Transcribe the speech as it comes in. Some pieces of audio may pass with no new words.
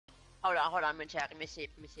Hold on, let me check. Let me see if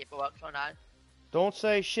it works. Hold on. Don't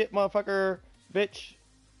say shit, motherfucker, bitch.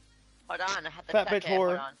 Hold on, I have to Fat check bitch it. Hold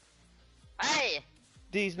whore. on. Hey!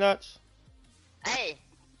 These nuts. Hey!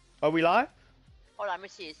 Are we live? Hold on, let me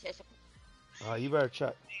see. It says... Oh, you better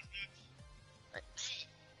check. Hey!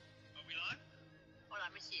 Are we live? Hold on,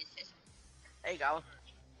 let me see. It says... There you go.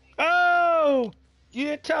 Oh! You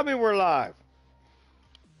didn't tell me we're live.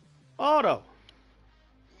 Auto.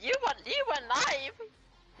 You went live!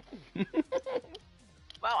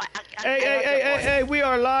 Well, Hey, we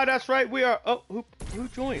are live, that's right, we are. Oh, who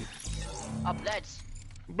joined? Blitz.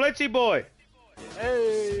 Blitzy boy.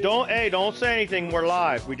 Hey. Don't say anything, we're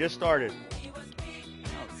live, we just started.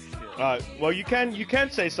 Oh, shit. Well, you can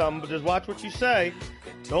say something, but just watch what you say.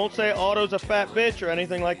 Don't say Auto's a fat bitch or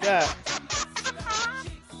anything like that.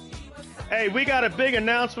 Hey, we got a big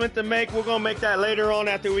announcement to make. We're gonna make that later on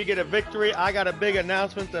after we get a victory. I got a big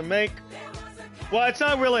announcement to make. Well, it's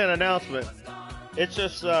not really an announcement. It's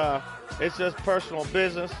just personal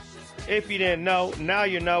business. If you didn't know, now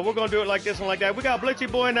you know. We're gonna do it like this and like that. We got Blitzy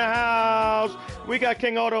Boy in the house. We got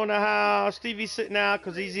King Auto in the house. Stevie's sitting out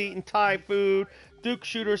because he's eating Thai food. Duke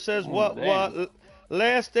Shooter says what?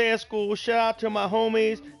 Last day of school. Shout out to my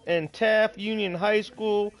homies in Taft Union High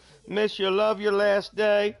School. Miss you, love your last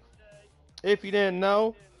day. If you didn't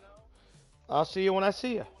know, I'll see you when I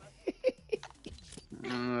see you.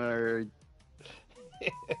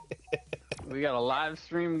 We got a live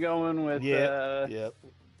stream going with. Yep.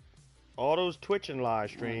 Auto's twitching live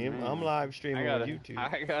stream. I'm live streaming on YouTube.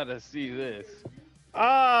 I gotta see this.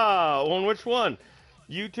 Ah, on which one?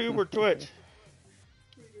 YouTube or Twitch?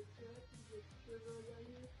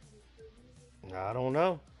 I don't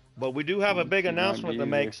know. But we do have a big announcement to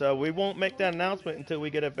make, so we won't make that announcement until we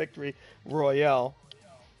get a victory royale.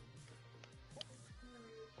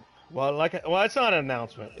 Well, it's not an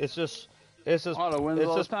announcement. It's just Auto wins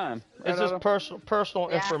all the time. It's just personal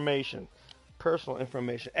information. Personal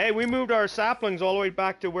information. Hey, we moved our saplings all the way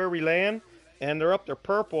back to where we land, and they're up to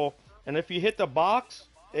purple. And if you hit the box,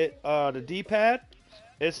 the D-pad,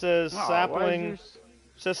 it says sapling.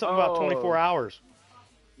 Says something about 24 hours.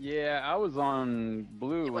 Yeah, I was on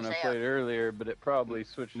blue when I played earlier, but it probably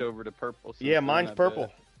switched over to purple. Yeah, mine's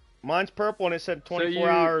purple. Mine's purple, and it said 24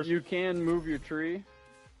 hours. You can move your tree?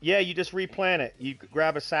 Yeah, you just replant it. You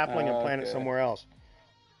grab a sapling and plant it somewhere else.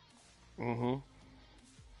 Mm-hmm.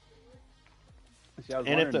 See, I was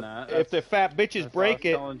and if the fat bitches break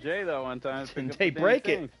it, telling Jay that one time, they break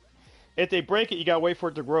it. If they break it, you gotta wait for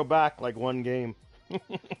it to grow back like one game.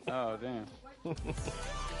 Oh damn.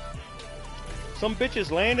 Some bitches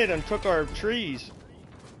landed and took our trees,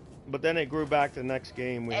 but then it grew back the next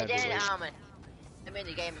game. We had to wait. I'm in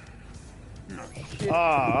the game.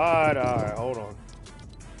 All right, hold on.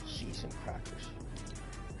 Cheese and crackers.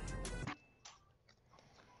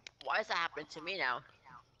 Why is that happening to me now?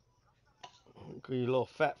 Cause your little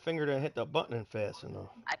fat finger didn't hit the button fast enough.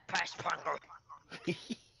 I pressed bungle.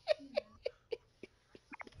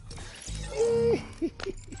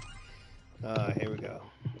 Here we go.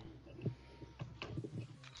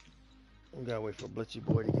 We gotta wait for Blitzy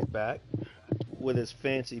Boy to get back with his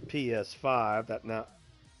fancy PS5.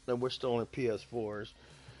 That we're still on PS4s.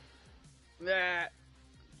 Nah.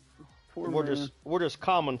 We're just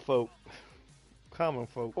common folk. Common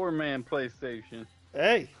folk. Poor man PlayStation.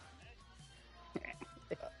 Hey,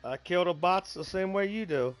 I kill the bots the same way you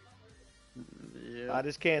do. Yeah. I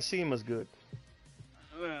just can't see them as good.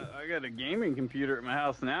 I got a gaming computer at my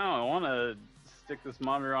house now. I want to stick this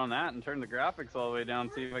monitor on that and turn the graphics all the way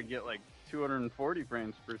down, see if I can get like 240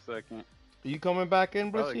 frames per second. Are you coming back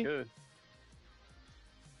in, Blissy? Good.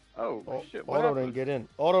 Oh, shit. Auto didn't get in.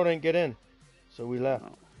 Auto didn't get in, so we left.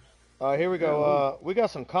 Here we go. We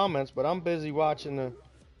got some comments, but I'm busy watching the...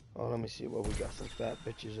 Oh, let me see what we got. Some fat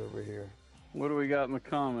bitches over here. What do we got in the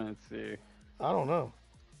comments here? I don't know.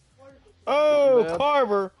 Oh,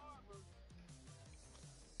 Carver!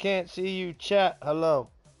 Can't see you, chat. Hello.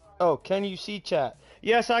 Oh, can you see chat?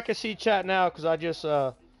 Yes, I can see chat now because I just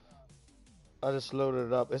loaded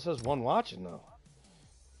it up. It says one watching though.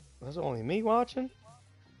 That's only me watching.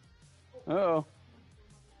 Uh-oh.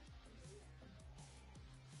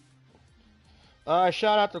 All right,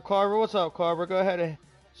 shout out to Carver. What's up, Carver? Go ahead and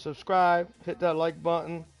subscribe. Hit that like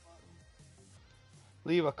button.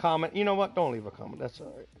 Leave a comment. You know what? Don't leave a comment. That's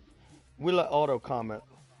all right. We let Auto comment.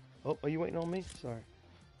 Oh, are you waiting on me? Sorry.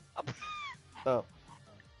 Oh.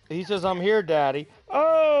 He says, I'm here, Daddy.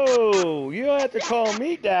 Oh, you don't have to call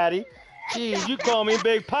me Daddy. Jeez, you call me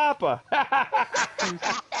Big Papa.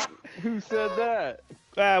 Who said that?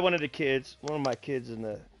 One of the kids. One of my kids in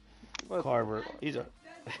the Carver. He's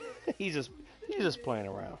just playing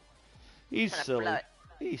around. He's silly.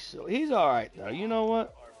 He's all right though. You know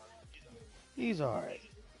what? He's all right.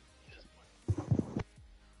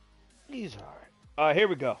 He's all right. All right, here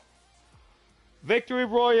we go. Victory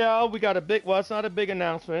Royale. We got a big. Well, it's not a big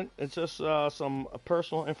announcement. It's just some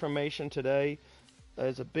personal information today.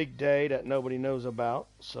 It's a big day that nobody knows about,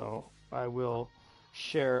 so I will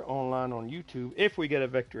share online on YouTube if we get a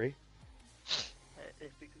victory.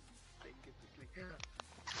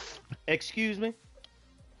 Excuse me?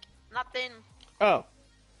 Nothing. Oh.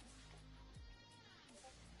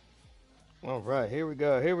 All right, here we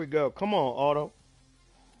go. Here we go. Come on, Auto.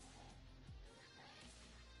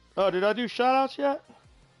 Oh, did I do shoutouts yet?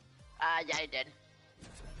 Yeah, I did.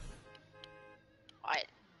 Alright.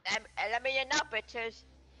 Let me in now, bitches.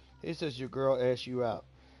 He says your girl asked you out.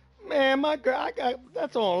 Man, my girl,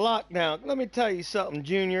 that's on lockdown. Let me tell you something,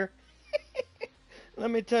 Junior. Let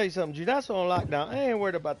me tell you something, Junior. That's on lockdown. I ain't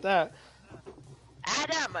worried about that.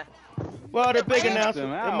 Adam! Well, the big Wait. announcement,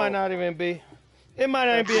 it might not even be. It might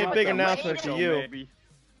not even be a big announcement to you.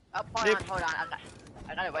 Oh, hold on.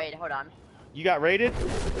 I gotta wait, hold on. You got rated?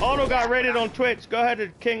 Auto got rated on Twitch. Go ahead to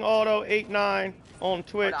King Auto 89 on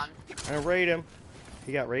Twitch and rate him.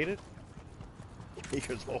 He got rated? He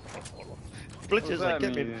goes, hold on. Blitz is like,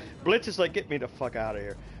 get me the fuck out of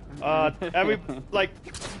here.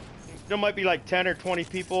 There might be like 10 or 20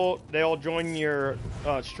 people. They all join your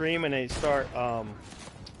stream and they start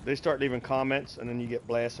leaving comments, and then you get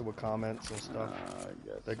blasted with comments and stuff.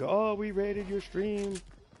 They go, oh, we rated your stream.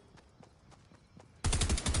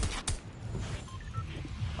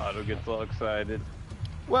 Otto gets all excited.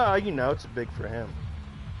 Well, you know, it's big for him.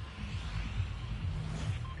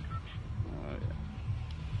 Oh, yeah.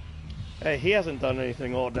 Hey, he hasn't done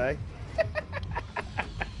anything all day.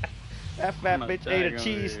 That fat bitch ate a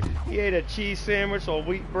cheese. He ate a cheese sandwich on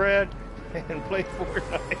wheat bread and played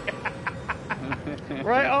Fortnite.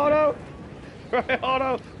 Right, Auto? Right,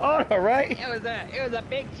 Auto? Auto, right? It was a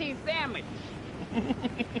big cheese sandwich.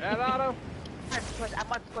 Right, Auto? I'm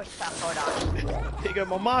gonna push back, hold on. He goes,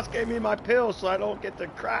 my mom gave me my pills so I don't get the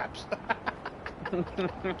craps.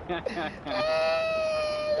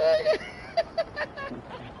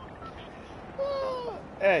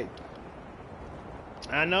 Hey,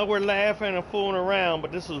 I know we're laughing and fooling around,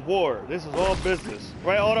 but this is war. This is all business.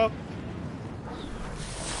 Right, Auto?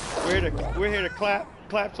 We're here to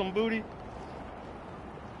clap some booty.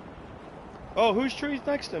 Oh, whose tree's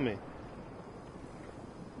next to me?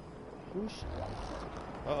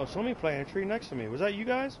 Uh-oh, somebody playing a tree next to me. Was that you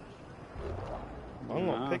guys? I'm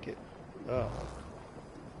gonna pick it.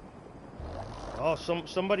 Oh,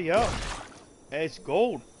 somebody else. Hey, it's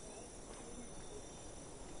gold.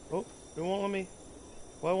 Oh, it won't let me.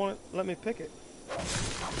 Why won't it let me pick it?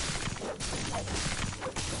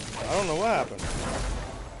 I don't know what happened.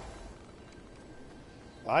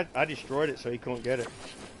 I destroyed it so he couldn't get it.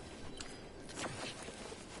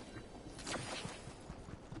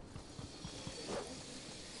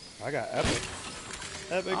 I got epic.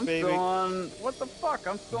 Epic, I'm baby. Still on, what the fuck?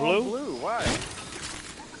 I'm still on blue. Why?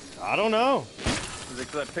 I don't know. Is it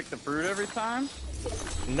because I pick the fruit every time?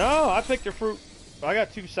 No, I picked the fruit. I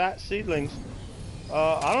got 2 seedlings.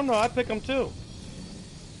 I don't know. I pick them too.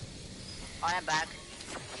 I am back.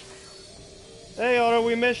 Hey, Otto,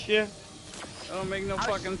 we missed you. That don't make no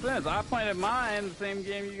fucking sense. I planted mine the same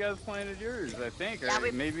game you guys planted yours, I think. Or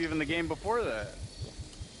Yeah, maybe even the game before that.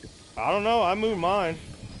 I don't know. I moved mine.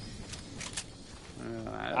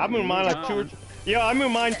 I moved mine like 2 or 3. Yeah, I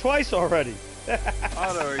moved mine twice already.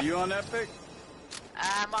 Otto, are you on Epic?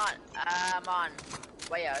 I'm on.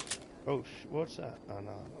 Where? Oh, what's that? Oh,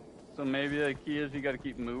 no. So maybe the key is you gotta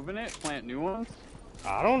keep moving it, plant new ones?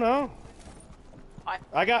 I don't know.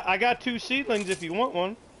 I got 2 seedlings if you want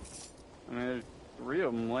one. I mean, there's 3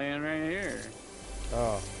 of them laying right here.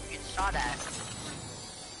 Oh. You saw that.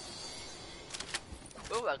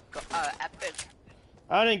 Ooh, epic.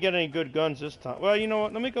 I didn't get any good guns this time. Well, you know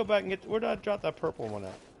what? Let me go back and get... Where did I drop that purple one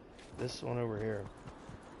at? This one over here.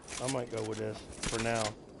 I might go with this for now.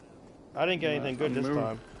 I didn't get anything good this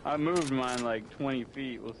time. I moved mine like 20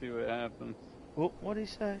 feet. We'll see what happens. Well, what did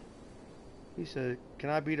he say? He said, "Can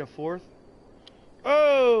I be the 4th?"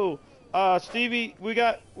 Oh, Stevie, we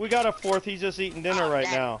got a 4th. He's just eating dinner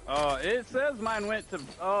right now. Oh, it says mine went to.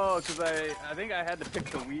 Oh, because I think I had to pick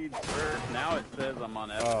the weeds first. Now it says I'm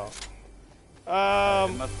on Epic. Oh.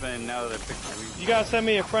 It must have been now that I picked the weeds. You gotta send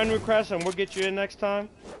me a friend request and we'll get you in next time.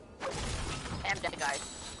 I'm dead, guys.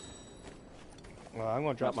 Well, I'm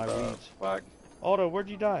gonna drop my weeds. Fuck. Aldo, where'd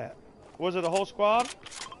you die at? Was it a whole squad?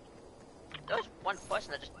 There was one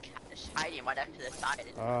person that just hiding right next to the side.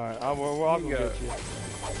 Alright, I'll go get you.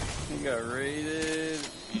 You got raided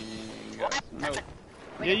and got smoked.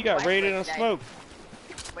 Yeah, you got raided and smoked.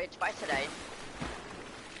 waited twice today.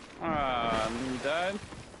 You died?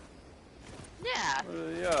 Yeah, What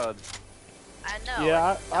are the odds? I know.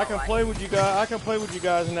 Yeah, I No, can play with you guys. I can play with you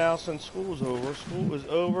guys now since school's over. School is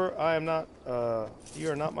over. I am not.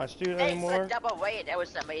 You are not my student Hey, anymore. for double weight, that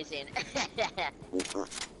was amazing.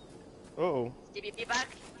 Uh-oh. Stevie, be back.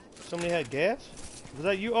 Somebody had gas? Was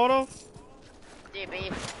that you, Otto?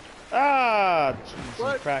 Stevie. Ah, Jesus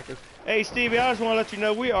What? crackers. Hey, Stevie, I just want to let you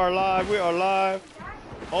know we are live. We are live.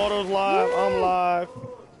 Otto's live. Woo! I'm live.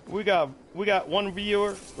 We got one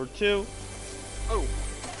viewer or two. Oh.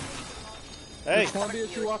 Hey. Is Columbia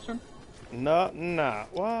she watching? Nah.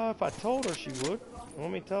 Well, if I told her, she would.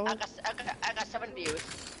 Want me to tell her? I got 7 views.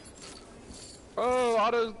 Oh,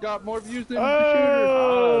 Otto's got more views than the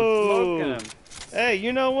Oh! Smoking him. Hey,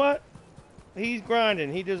 you know what? He's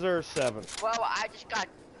grinding. He deserves 7. Well, I just got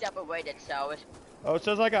double weighted, so it's... Oh, it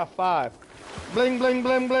says I got 5. Bling, bling,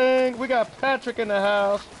 bling, bling. We got Patrick in the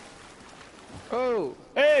house. shooter. Oh,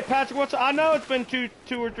 Hey, Patrick, what's up? I know it's been two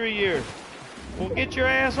or 3 years. Well, get your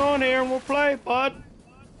ass on here and we'll play, bud.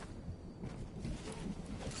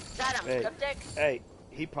 Is that Hey. cryptic? Hey,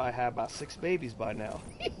 he probably had about 6 babies by now.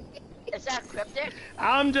 Is that cryptic?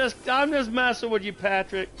 I'm just messing with you,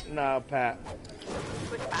 Patrick. No, Pat.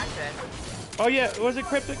 Who's Patrick? Oh yeah, was it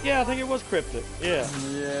cryptic? Yeah, I think it was cryptic. Yeah.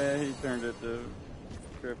 Yeah, he turned it to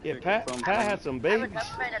cryptic. Yeah, or Pat something. had some I babies.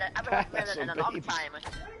 haven't played it in a long time.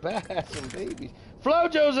 Pat had some babies.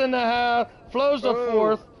 Flojo's in the house. Flo's the Oh.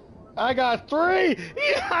 4th. I got 3.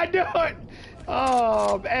 Yeah, I do it.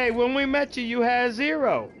 Oh, hey, when we met you, you had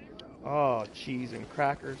 0. Oh, cheese and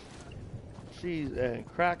crackers. Cheese and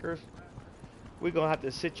crackers. We're gonna have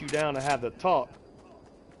to sit you down and have the talk.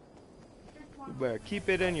 You better keep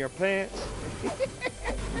it in your pants. This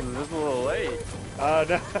is a little late. No.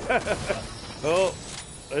 Oh,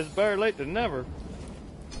 it's better late than never.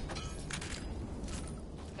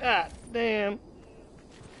 God damn.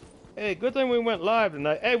 Hey, good thing we went live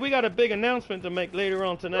tonight. Hey, we got a big announcement to make later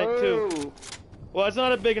on tonight, too. oh. Well, it's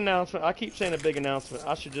not a big announcement. I keep saying a big announcement.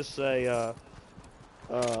 I should just say, I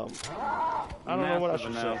don't know what I Massive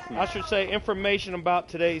should say. announcement. I should say information about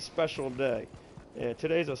today's special day. Yeah,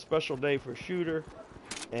 today's a special day for Shooter.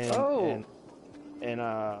 And, Oh. and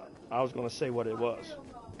I was going to say what it was.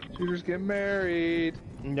 Shooters get married.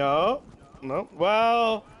 No.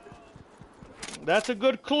 Well, that's a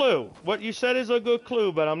good clue. What you said is a good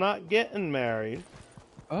clue, but I'm not getting married.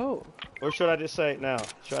 Oh, Or should I just say it now?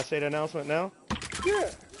 Should I say the announcement now? yeah,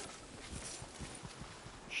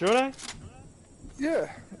 Should I?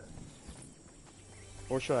 yeah.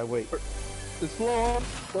 Or should I wait? It's Flo on.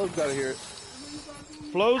 Flo's gotta hear it.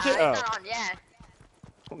 Flo's it? It's Oh. not on yet.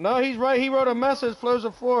 No, he's right. He wrote a message. Flo's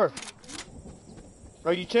the 4th.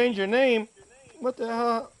 Oh, you changed your name? What the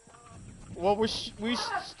hell? Well, we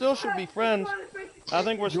still should be friends. I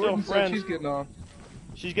think we're Jordan still said friends. she's getting on.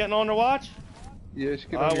 She's getting on to watch? Yeah, she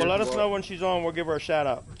getting All on. right, well, here let to us watch. know when she's on. We'll give her a shout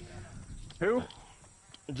out. Who?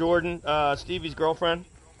 Jordan, Stevie's girlfriend.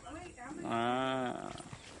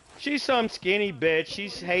 She's some skinny bitch.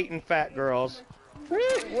 She's hating fat girls.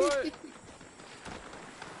 What?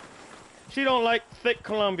 She don't like thick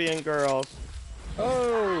Colombian girls.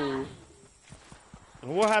 Oh,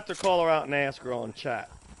 We'll have to call her out and ask her on chat.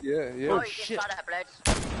 yeah, Oh, yeah. you shit. just saw that,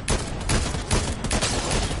 Blitz.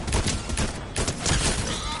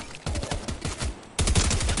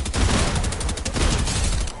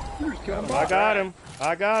 Shooters killing them I all. got him.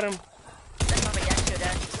 That might be dead,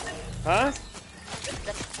 Shooter. Huh?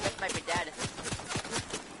 That might be dead.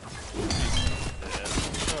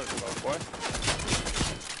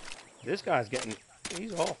 This guy's getting.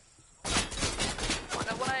 He's off. On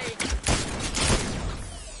the way.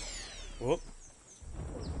 Whoop.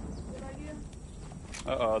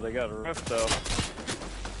 Uh-oh, they got a rift though.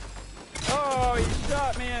 Oh, you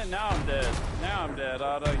shot me in. Now I'm dead.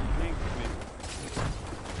 Otto. You jinxed me.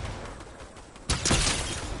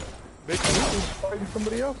 Big He's fighting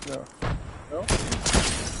somebody else now. No?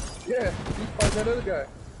 Yeah, he's fighting that other guy.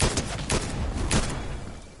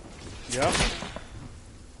 Yep.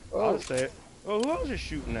 Oh, I'll say it. Oh, who else is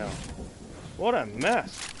shooting now? What a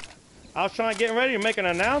mess. I was trying to get ready to make an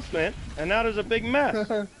announcement, and now there's a big mess.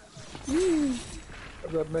 I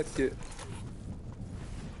got med kit.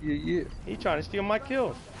 Yeah. He's trying to steal my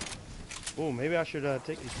kills. Oh, maybe I should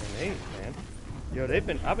take these grenades, man. Yo,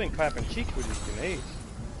 I've been clapping cheeks with these grenades.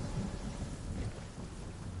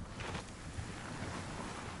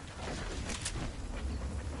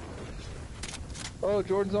 Oh,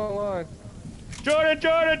 Jordan's online. Jordan!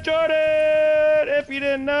 If you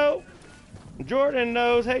didn't know, Jordan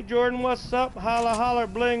knows. Hey, Jordan, what's up? Holla, holla,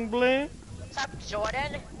 bling, bling. What's up,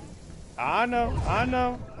 Jordan? I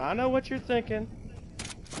know what you're thinking.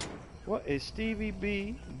 What is Stevie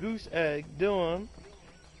B Goose Egg doing?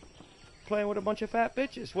 Playing with a bunch of fat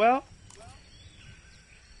bitches. Well,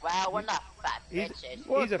 Well, we're not fat bitches.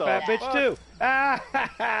 he's a fat bitch too. Ah,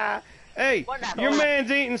 ha, ha. Hey, your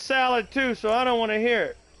man's eating salad too, so I don't want to hear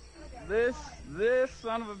it. This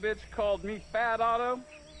son of a bitch called me fat, Otto.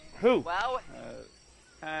 Who? Well,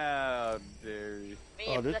 How dare you? me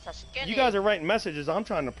and Bliss are skinny. You guys are writing messages. I'm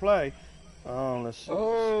trying to play. Let's see.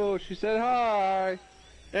 Oh, she said hi.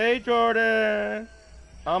 Hey, Jordan.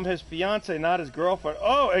 I'm his fiance, not his girlfriend.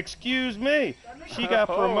 Oh, excuse me. She got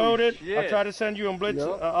promoted. Shit. I tried to send you a Blitz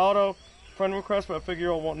auto friend request, but I figure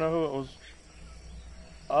you all won't know who it was.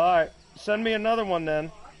 All right, send me another one then.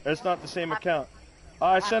 It's not the same account.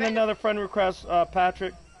 All right, send another friend request,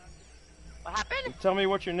 Patrick. What happened? Tell me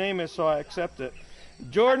what your name is so I accept it.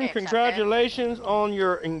 Jordan, congratulations on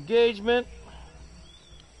your engagement.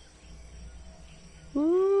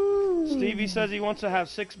 Ooh. Stevie says he wants to have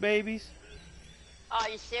 6 babies. Are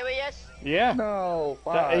you serious? Yeah. No,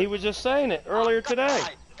 He was just saying it earlier today.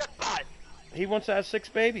 Goodbye. He wants to have 6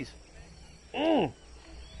 babies. Yo,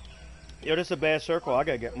 this is a bad circle. I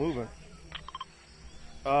gotta get moving.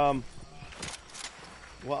 Well,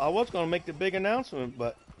 I was gonna make the big announcement,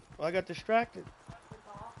 but I got distracted.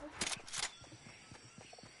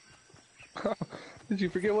 Did you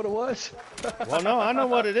forget what it was? Well, no, I know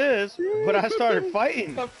what it is, but I started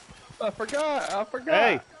fighting. I forgot.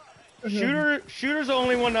 Hey, Shooter's the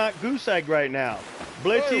only one not goose egg right now.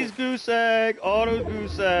 Blitzy's goose egg, Auto's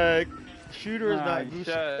goose egg. Shooter is not goose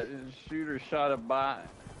egg. Shooter shot a bot.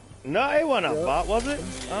 No, it wasn't a bot, was it?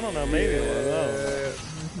 I don't know. Maybe it was.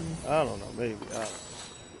 I don't know. Maybe.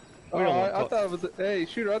 We don't want to I thought it was. Hey,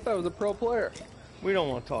 Shooter, I thought it was a pro player. We don't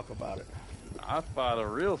want to talk about it. I fought a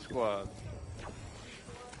real squad.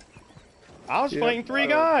 I was fighting 3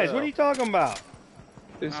 guys. What are you talking about?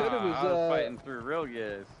 They said it was. I was fighting 3 real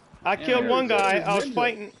guys. I killed one guy. I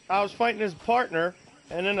was fighting his partner,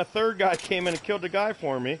 and then a 3rd guy came in and killed the guy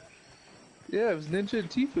for me. Yeah, it was Ninja and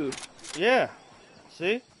Tifu. Yeah.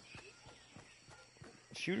 See?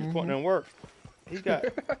 Shooter's putting in work. He's got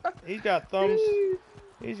thumbs.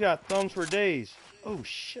 He's got thumbs for days. Oh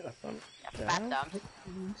shit! I thumbed down.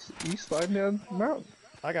 He's sliding down the mountain.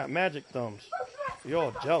 I got magic thumbs. You're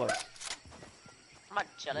all jealous. I'm not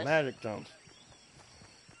jealous. Magic thumbs.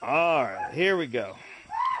 All right, here we go.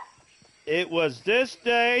 It was this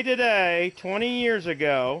day today, 20 years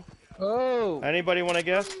ago. Oh. Anybody want to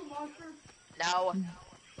guess? No.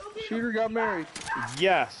 Shooter got married.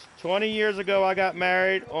 Yes, 20 years ago I got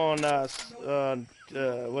married on was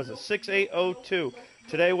it 6/8/02.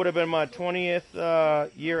 Today would have been my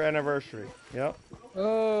 20th year anniversary. Yep.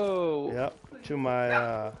 Oh. Yep. To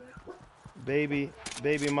my baby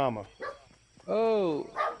mama. Oh,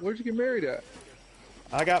 where'd you get married at?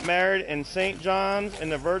 I got married in St. John's in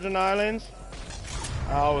the Virgin Islands.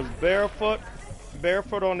 I was barefoot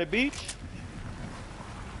on the beach.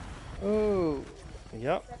 Oh.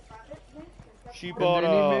 Yep. She And bought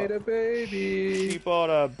then he made a baby. She bought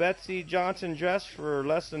a Betsy Johnson dress for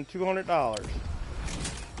less than $200.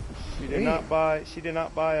 She did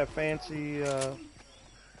not buy a fancy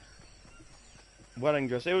wedding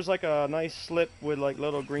dress. It was like a nice slip with like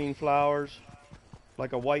little green flowers,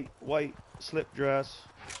 like a white slip dress.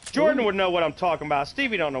 Jordan would know what I'm talking about.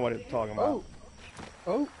 Stevie don't know what I'm talking about.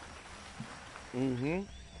 Oh. Mm-hmm.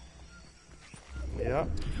 Yeah.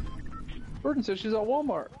 Jordan says she's at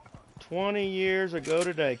Walmart. 20 years ago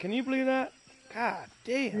today. Can you believe that? God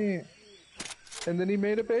damn. Yeah. And then he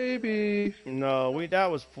made a baby. No, that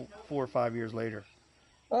was 4 or 5 years later.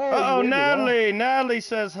 Oh, Natalie. Natalie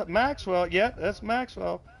says Maxwell. Yeah, that's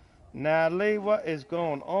Maxwell. Natalie, what is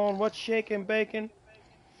going on? What's shaking, bacon?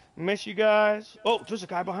 Miss you guys. Oh, there's a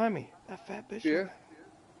guy behind me. That fat bitch. Yeah.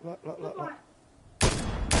 Look.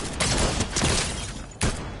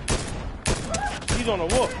 He's on a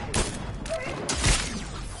wolf.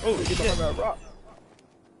 Oh, Get behind that rock.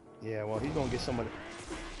 Yeah, well, he's gonna get some of it.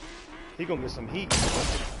 He's gonna get some heat.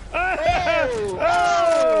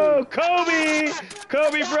 Oh, Kobe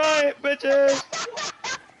Bryant, bitches.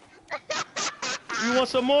 You want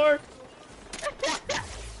some more?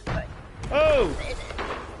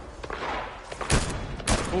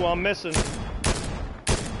 Oh, I'm missing.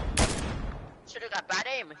 Should've got bad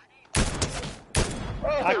aim.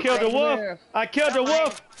 Oh, I killed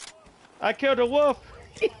the wolf.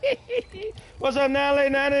 What's up, Natalie?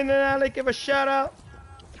 Natalie, give a shout out.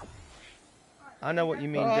 I know what you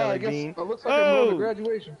mean, Jelly Bean. It looks like I'm going to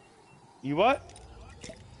graduation. You what?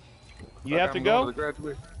 You have to Going to go? the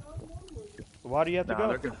graduation. Why do you have to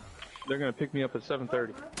go? They're gonna pick me up at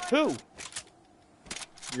 7:30. Who?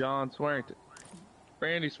 John Swearington.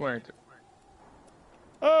 Randy Swearington.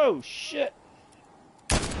 Oh, shit.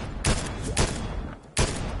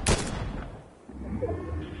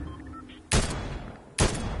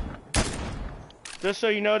 Just so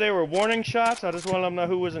you know, they were warning shots. I just want to let them know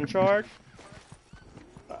who was in charge.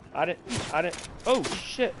 I didn't. Oh,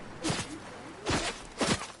 shit.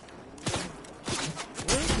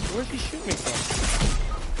 Where's he shooting me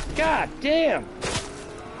from? God damn.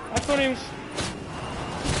 I couldn't even...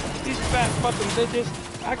 These fat fucking bitches.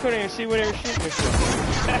 I couldn't even see where they were shooting me from.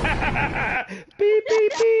 Beep,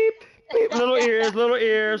 beep, beep. Beep. Little ears, little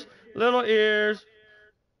ears, little ears.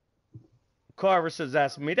 Carver says,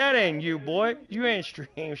 that's me. That ain't you, boy. You ain't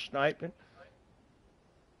stream sniping.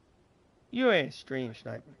 You ain't stream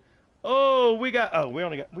sniping. Oh, we got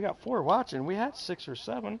 4 watching. We had 6 or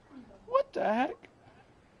 7. What the heck?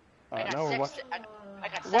 I got now we're 6. I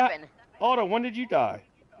got 7. What? Otto, when did you die?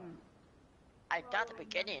 I died at the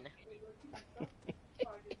beginning.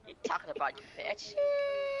 You talking about, you bitch?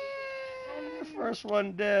 The first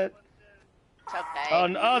one dead. It's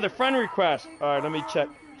okay. Oh, the friend request. All right, let me check.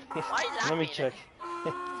 Why you Let me laughing? check.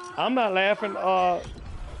 I'm not laughing. It's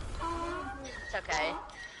okay.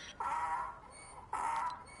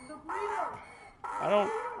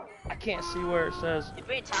 I can't see where it says. You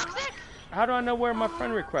being toxic? How do I know where my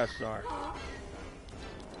friend requests are?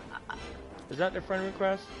 Is that the friend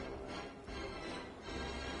request?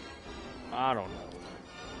 I don't know.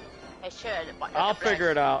 It should. I'll figure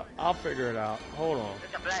it out. I'll figure it out. Hold on.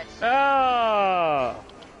 Look at Blitz. Ah!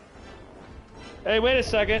 Hey, wait a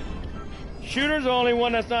second. Shooter's the only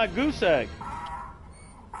one that's not goose egg.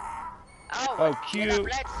 Oh, you got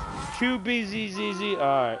Blitz. QBZZZ.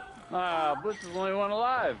 All right. Blitz is the only one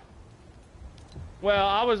alive. Well,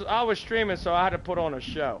 I was streaming, so I had to put on a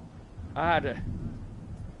show. I had to.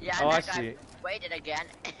 Yeah, Oh, I that guy see. waited again.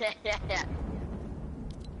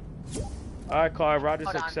 All right, Carver, I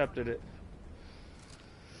just Hold on. accepted it.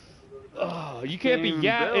 Oh, you can't be Team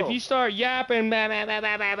yapping. Bill. If you start yapping,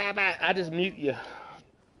 I just mute you.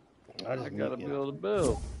 I gotta build a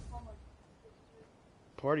build.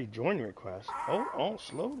 Party join request. Oh,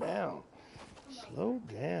 slow down. Slow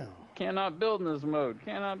down. Cannot build in this mode.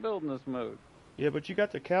 Cannot build in this mode. Yeah, but you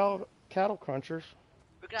got the cattle crunchers.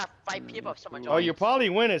 We're gonna have 5 people if someone joins. Oh, you probably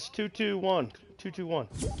win. It's 2-2-1. 2-2-1.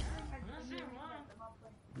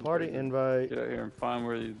 Party invite. Get out here and find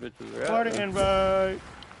where these bitches are at. Party invite.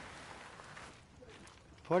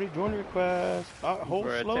 Party join request. Hold,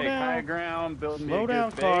 Where I slow take high down. ground, build me Slow a down,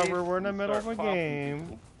 good Carver. base, We're in the and middle start of a popping game.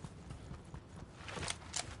 people.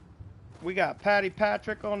 We got Patty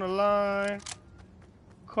Patrick on the line.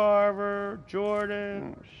 Carver,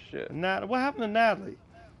 Jordan, Oh shit. Natalie. What happened to Natalie?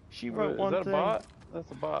 She wrote one Is that thing. a bot?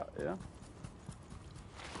 That's a bot, yeah.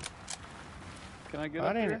 Can I get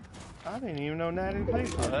up here? I didn't even know Natalie played.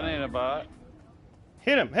 Oh, that ain't a bot.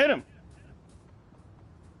 Hit him! Hit him!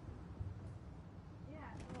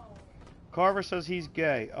 Carver says he's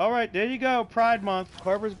gay. All right, there you go. Pride Month.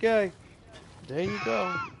 Carver's gay. There you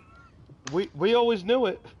go. We always knew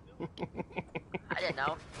it. I didn't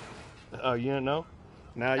know. Oh, you didn't know?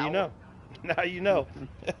 Now No. you know. Now you know.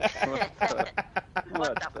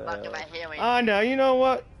 What the fuck am I hearing? I know. You know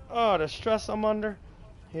what? Oh, the stress I'm under.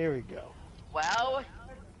 Here we go. Well,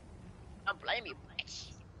 don't blame you,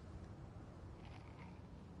 bitch.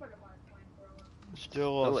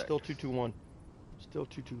 Still 2-2-1. Still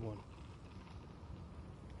 2-2-1.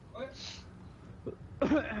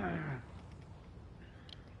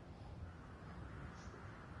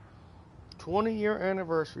 20-year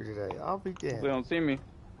anniversary today. I'll be They damned. don't see me.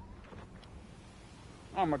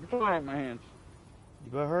 Oh, my controller in my hands.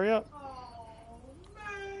 You better hurry up.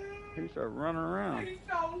 He started running around.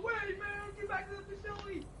 No way, man! Get back to the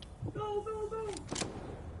facility! Go, go, go!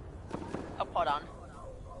 Oh, hold on.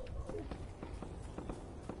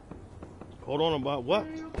 Hold on about what?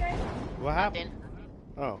 Are you okay? What happened?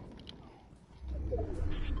 Then Oh.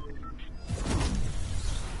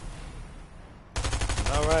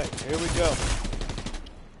 All right, here we go.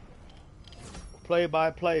 Play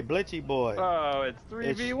by play, Blitzy boy. Oh, it's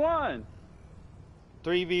 3v1.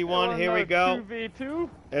 3v1, here we go. 2v2?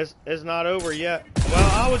 It's not over yet.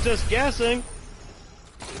 Well, I was just guessing.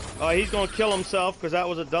 Oh, he's gonna kill himself because that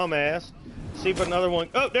was a dumbass. See if another one.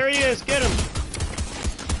 Oh, there he is. Get him.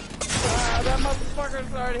 That motherfucker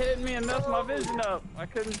started hitting me and messed my vision up. I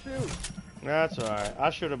couldn't shoot. That's all right. I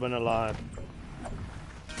should have been alive.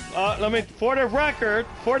 For the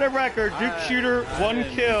record, Duke Shooter, 1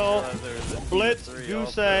 kill, Blitz,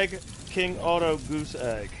 Goose Egg, King Auto, Goose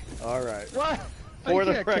Egg. All right. What? For You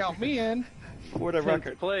the can't record. count me in. For the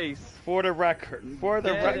record. Place. For the record. For the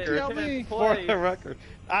Dead record. Tell me. For the record.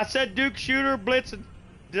 I said Duke Shooter, Blitz.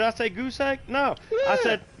 Did I say Goose Egg? No. I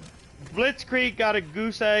said Blitzkrieg got a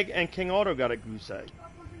goose egg and King Otto got a goose egg.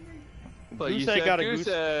 But Goose you egg said got a goose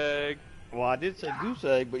egg. Well, I did say goose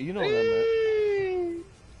egg, but you know what I meant.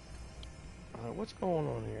 What's going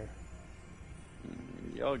on here?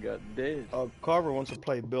 Y'all got dead. Carver wants to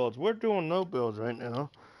play builds. We're doing no builds right now.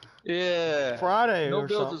 Yeah. Friday No or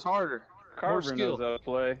builds something. is harder. More Carver skill. knows how to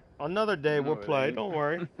play. Another day No, we'll it play. ain't. Don't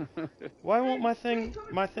worry. Why won't my thing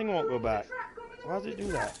won't go back? Why does it do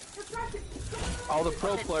that? All the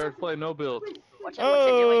pro players play no build. What's it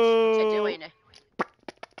doing? What's it doing?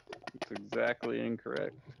 It's exactly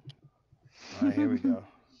incorrect. All right, here we go.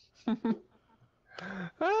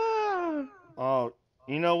 Oh,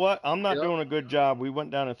 you know what? I'm not doing a good job. We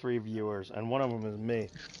went down to 3 viewers, and one of them is me.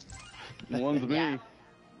 One's me. Yeah.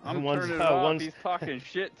 I'm One's- turning it off. one's- He's talking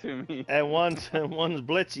shit to me. And one's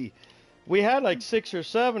Blitzy. We had like 6 or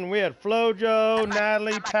 7. We had Flojo,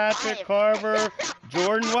 Natalie, Patrick, Carver,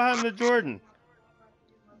 Jordan. What happened to Jordan?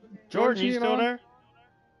 Jordan, you still there?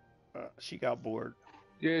 She got bored.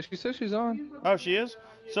 Yeah, she says she's on. Oh, she is?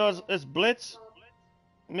 So it's Blitz,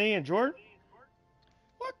 me, and Jordan?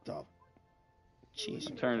 What the?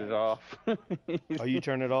 Jeez. Turn it off. Oh, you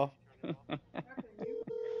turned it off?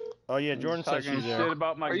 Oh, yeah, Jordan said talking she's shit there.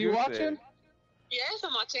 about my Are you goose watching? egg. Yes,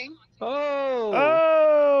 I'm watching. Oh.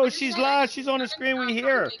 Oh, she's live. She's on the screen. We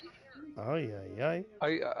hear her. Oh,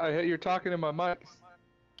 yeah. You're talking in my mic.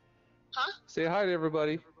 Huh? Say hi to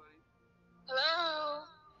everybody. Hello.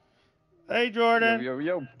 Hey, Jordan.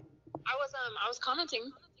 Yo. I was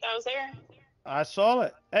commenting. I was there. I saw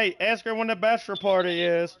it. Hey, ask her when the bachelor party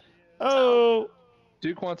is. Oh.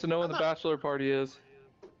 Duke wants to know when the bachelor party is.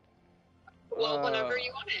 Well, whenever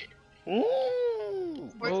you want it. Ooh.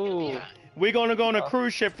 Where's it gonna be at? We're going to go on a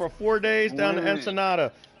cruise ship for 4 days down to Wait.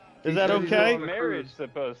 Ensenada. Is that When's okay? the marriage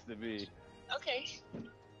supposed to be? Okay.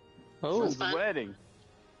 Oh. When's the fun. wedding?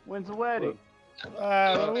 When's the wedding?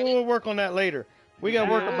 We'll work on that later. We got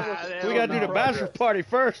to work. We got to do the bachelor party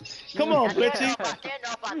first. Come on, They Blitzy. know about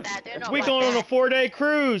that. They know We about going on a that. 4-day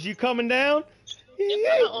cruise. You coming down?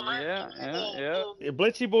 Yeah.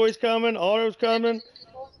 Blitzy boy's coming. Auto's coming.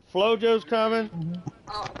 Flojo's coming.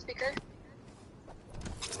 Oh, speaker.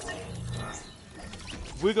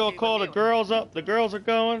 We gonna call the girls up. The girls are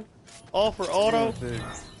going. All for Auto. To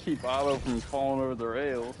keep Otto from falling over the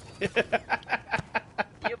rails.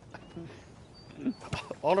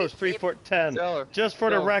 Auto's 3'10". Tell her. Just for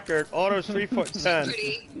the Tell her. record, Auto's 3'10".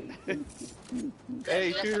 Pretty.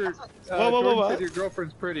 Hey, shooter. Whoa, Jordan whoa. said your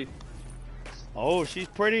girlfriend's pretty. Oh, she's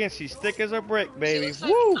pretty and she's thick as a brick, He baby. looks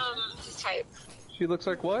like, Woo! his type. She looks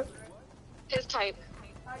like what? His type.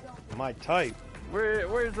 My type.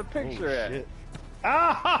 Where's the Oh, picture at? shit.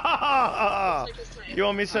 Ah! Looks like his type. You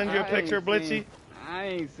want me to send you a I picture, ain't Blitzy? seen- I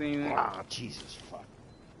ain't seen it. Ah, Jesus, fuck.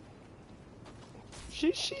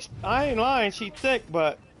 She's. I ain't lying. She thick,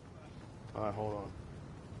 but. All right, hold on.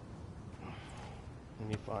 Let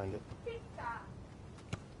me find it.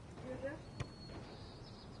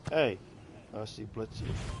 Hey, I see Blitzy.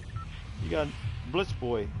 You got Blitz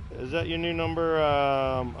Boy. Is that your new number?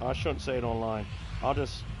 I shouldn't say it online. I'll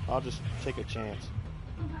just take a chance.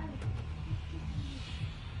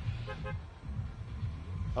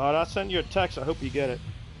 Alright, I sent you a text. I hope you get it.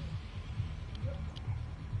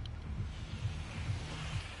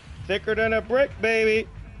 Thicker than a brick, baby.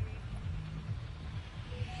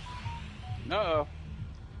 Uh-oh.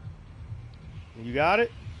 You got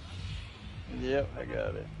it? Yep, I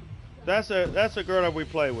got it. That's a girl that we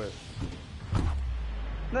play with.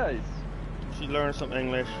 Nice. She learned some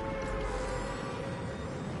English.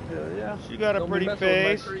 Hell yeah. She got a Don't be pretty messing with my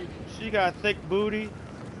face. tree. She got thick booty.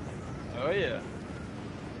 Oh yeah.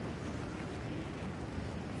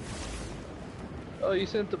 Oh, you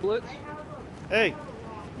sent the blitz? Hey,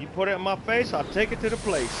 you put it in my face, I'll take it to the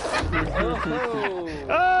place. Oh.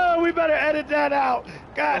 Oh, we better edit that out.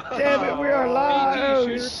 God damn it, we are live. Oh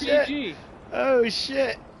PG, shooter, shit. PG. Oh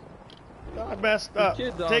shit. I messed up.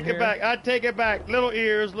 kids on Take it here. back. I take it back. Little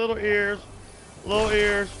ears, little ears, little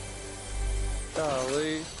ears.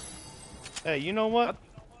 Golly. Hey, you know what?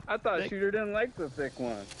 I thought Thick. Shooter didn't like the thick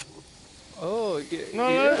one. Oh, yeah. No,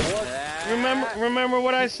 yeah. remember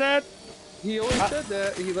what I said? He always said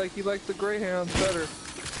that. He liked the Greyhounds better.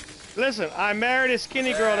 Listen, I married a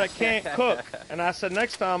skinny girl that can't cook, and I said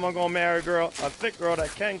next time I'm gonna marry a thick girl that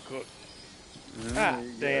can cook. Ah,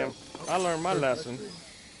 damn! I learned my lesson.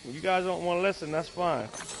 You guys don't want to listen, that's fine.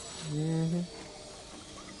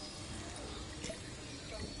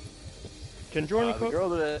 Can Jordan The cook? girl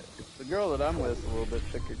that I'm with is a little bit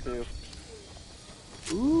thicker too.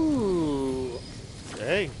 Ooh.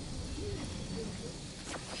 Hey,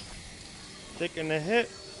 thick in the hip.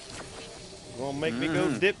 Gonna make me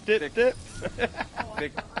go dip, dip, Thick. dip.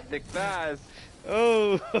 thick thighs.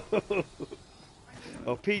 Oh.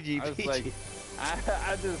 Oh, PG, I was PG. like,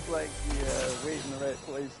 I just like the weight in the right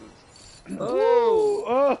places.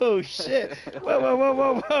 Oh, oh shit.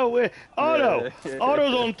 Whoa. Wait. Otto. Yeah.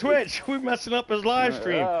 Otto's on Twitch. We're messing up his live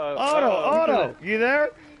stream. Otto, oh, Otto, you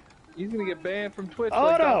there? He's gonna get banned from Twitch Oh,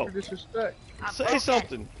 like no. Dr. Disrespect. Say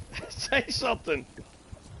something. Say something.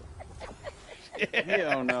 You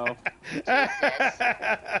don't know.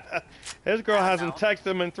 His girl hasn't texted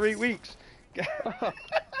him in 3 weeks.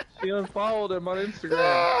 She unfollowed him on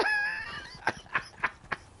Instagram.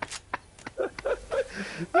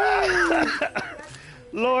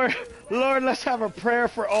 Lord, let's have a prayer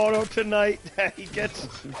for Otto tonight. He gets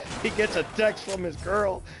a text from his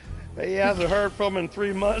girl that he hasn't heard from in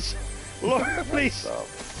 3 months. Lord, please.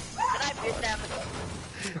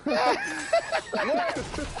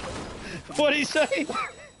 What'd he say?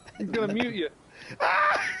 He's gonna mute you.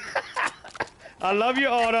 I love you,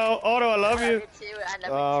 Otto. Otto, I love you.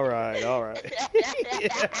 All Alright. right.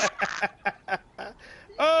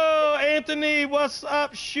 Oh, Anthony, what's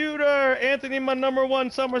up, shooter? Anthony, my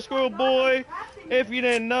 #1 summer school boy. If you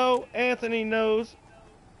didn't know, Anthony knows.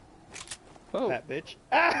 Oh, Fat bitch.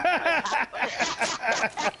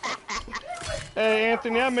 Hey,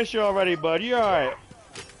 Anthony, I miss you already, bud. You all right?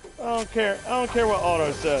 I don't care what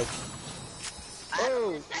Otto says.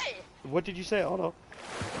 Oh. What did you say, Otto?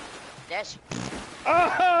 Yes.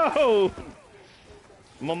 Oh!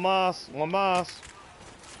 Mamas. I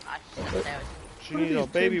should She needs a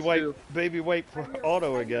baby wipe for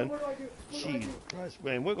Otto again. Jesus Christ,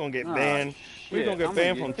 man, we're gonna get banned. We're gonna get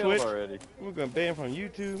banned from Twitch. Already. We're gonna ban from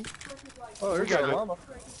YouTube. oh, there's got a it. llama.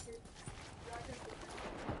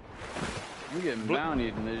 I'm getting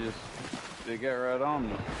bountied and they get right on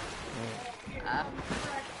me. I'm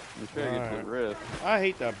trying to get to the rift. I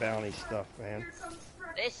hate that bounty stuff, man.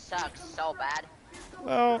 This sucks so bad.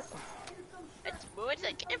 Well, It's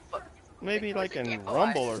a game for. maybe like in game for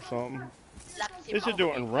Rumble us. or something. Lucky They should Rumble do it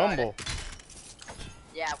would in be Rumble. good.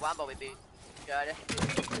 Yeah, Rumble would be good.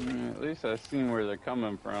 At least I've seen where they're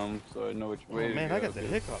coming from, so I know which Oh way to man, go. I got the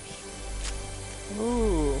hiccups.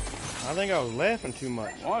 Ooh. I think I was laughing too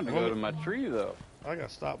much. I wanted to go to my tree though. I gotta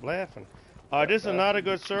stop laughing. This is not a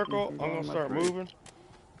good circle. I'm gonna start moving.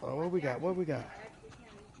 What we got? What we got?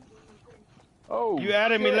 Oh, You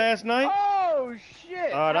added me shit. last night? Oh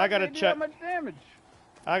shit! Alright, I How gotta did they do check. that much damage?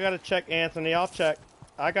 I gotta check, Anthony. I'll check.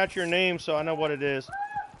 I got your name, so I know what it is.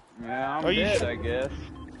 Yeah, I'm Are you dead, sure? I guess.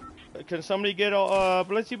 Can somebody get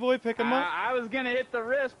Blitzy Boy? Pick him up. I was gonna hit the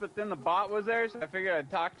wrist, but then the bot was there, so I figured I'd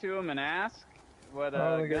talk to him and ask what I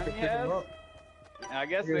gun got to he pick has. him up. And I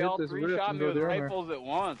guess I'm gonna they hit all this three rift shot and me go with down there. rifles at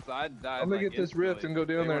once. I died. I'm gonna like, get this rift and go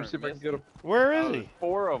down there and see if I can get him. Where is he?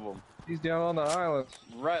 4 of them. He's down on the island.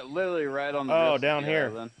 Right, literally right on the. Oh, rift down of the here.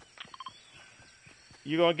 island.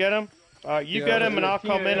 You gonna get him? You Yeah, get him, and there's a I'll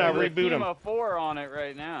come in. Yeah, I'll there's a reboot team him. of 4 on it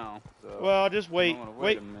right now. So Well, just I wait. wanna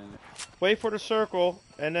Wait. a minute. Wait for the circle,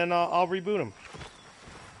 and then I'll reboot him.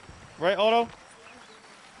 Right, Otto?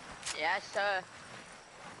 Yes, sir.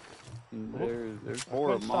 There's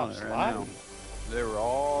 4 of them on it Stop right now. sliding. They were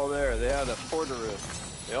all there. They had a porter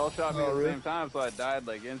rift. They all shot me Oh, at the really? same time, so I died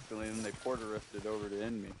like instantly, and then they porter rifted over to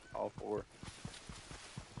end me. All 4.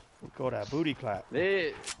 Go that booty clap.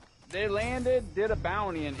 They landed, did a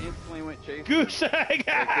bounty, and instantly went chasing. Goose egg!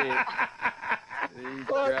 They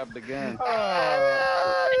grabbed the gun. They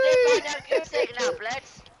find out good signal,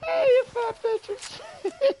 Flex. Hey, you fat bitches!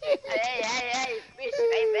 Hey, miss,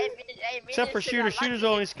 Except for Shooter. Shooter's the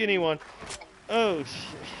only skinny one. Oh, shit.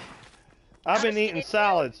 I've been eating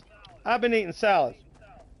salads.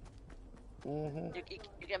 Mm-hmm. You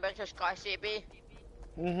can make this guy CB.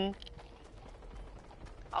 Mm-hmm.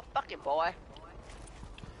 Oh, fucking boy.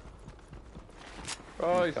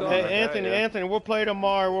 Oh, he saw Hey, that guy, Anthony, yeah. Anthony, we'll play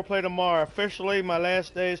tomorrow. Officially, my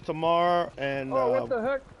last day is tomorrow, and Oh, what the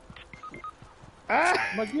heck?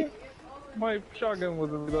 ah! My shotgun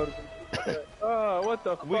wasn't reloaded. Oh, what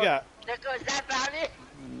the fuck? We got. There goes that bounty.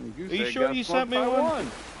 Goose Are you egg sure got you sent me smoked by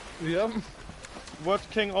one? Yep. What's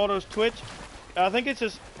King Otto's Twitch? I think it's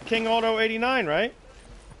just King Otto 89, right?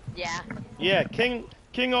 Yeah. Yeah, King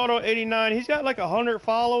Otto 89. He's got like 100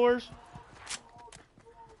 followers,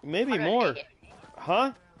 maybe more. 108.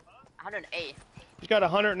 Huh? 108. He's got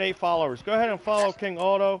 108 followers. Go ahead and follow King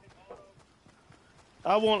Otto.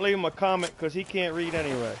 I won't leave him a comment because he can't read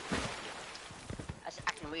anyway.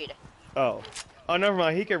 I can read. Oh, never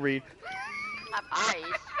mind. He can read. I have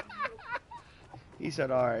eyes. He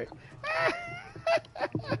said, "All right."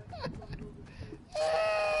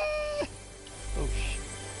 Oh shit.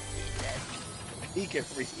 He can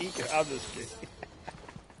read. I'm just kidding.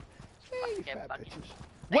 Hey, you Fucking fat fucking bitches. stay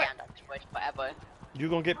What? on that Twitch forever. You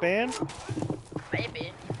gonna get banned?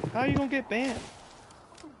 Maybe. How you gonna get banned?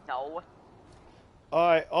 No.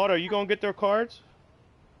 Alright, Otto, you gonna get their cards?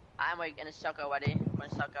 I'm gonna suck already. I'm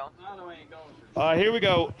gonna suck out. Alright, here we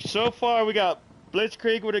go. So far, we got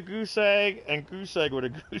Blitzkrieg with a goose egg and goose egg with a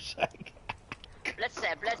goose egg.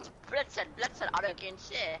 Blitzen, Otto gehen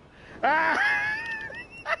shit. Ah!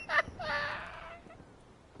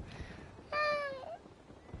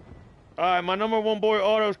 Alright, my number one boy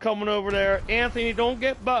Otto's coming over there. Anthony, don't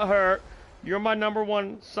get butthurt. You're my number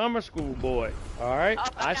one summer school boy. Alright? Oh,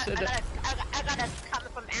 I said that. I got a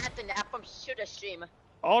comment from Anthony. I'm from Shooter Stream.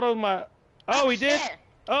 Otto's my. Oh, he did? Shit.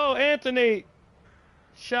 Oh, Anthony.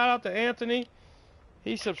 Shout out to Anthony.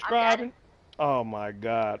 He's subscribing. Oh my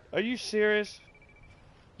god. Are you serious?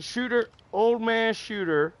 Shooter, old man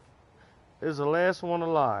Shooter, is the last one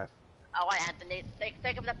alive. Alright, Anthony.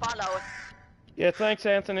 Thank him to follow. Yeah, thanks,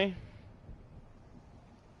 Anthony.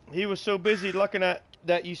 He was so busy looking at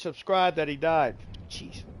that you subscribed that he died.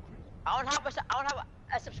 Jeez. I don't have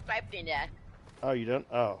a subscribe thing yet. Oh, you don't?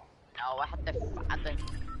 Oh. No, I have to,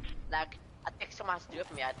 like, I think someone has to do it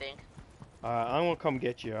for me, I think. I'm gonna come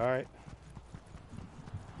get you, alright?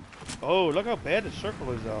 Oh, look how bad the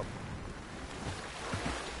circle is up.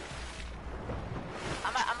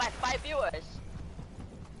 I'm at 5 viewers.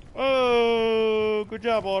 Oh, good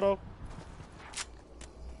job, Otto.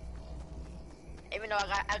 Even though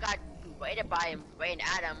I got rated by Ray and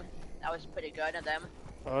Adam, that was pretty good of them.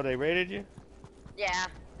 Oh, they rated you? Yeah.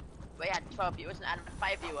 Ray had 12 viewers and Adam had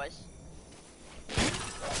 5 viewers.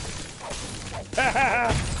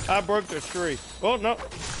 I broke the tree. Oh, no.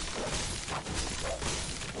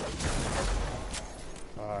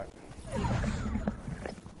 Alright.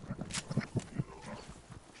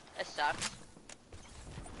 That sucks.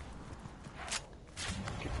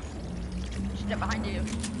 Step behind you.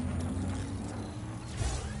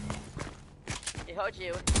 He heard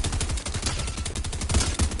you.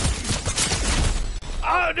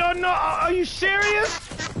 Oh, no, are you serious?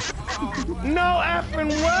 No effing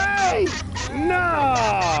way!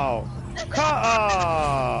 No!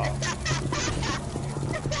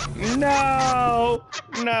 No!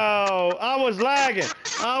 No! I was lagging!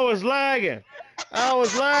 I was lagging! I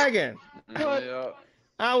was lagging! Yeah.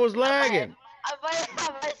 I was lagging!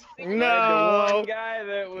 No. No! One guy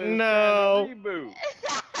that was No. trying to reboot.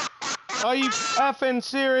 Are you effing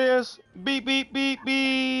serious? Beep, beep, beep,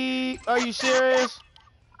 beep! Are you serious?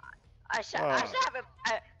 I should have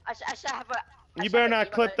a. You better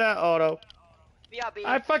not clip that, Otto. BRB.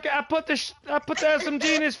 I put the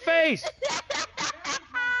SMG in his face.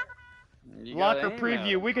 You gotta Locker aim at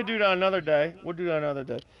preview. him. We could do that another day. We'll do that another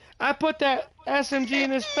day. I put that SMG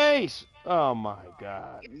in his face. Oh my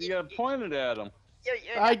god. You gotta point it at him.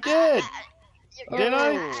 I did. Did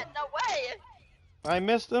I? No way. I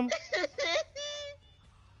missed him.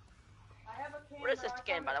 What is this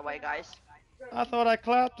game, by the way, guys? I thought I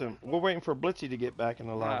clapped him. We're waiting for Blitzy to get back in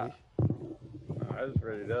the lobby. I just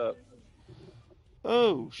read it up.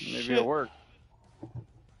 Oh Maybe shit. it worked.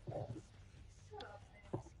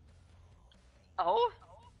 Oh?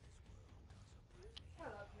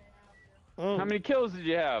 Oh. How many kills did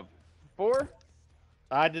you have? 4?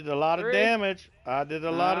 I did a lot of 3? damage. I did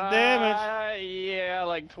a lot of damage. Yeah,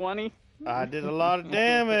 like 20. I did a lot of 41, I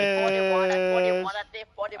damage. think.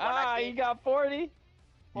 41, I You think. got 40?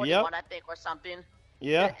 41, I think, or something.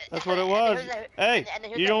 Yeah, that's what it was. Hey,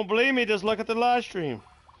 you don't believe me? Just look at the live stream.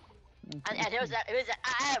 And it was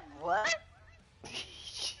what?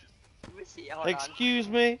 Let me see, hold Excuse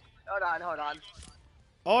me? on.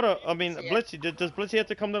 Hold on. Blitzy, does Blitzy have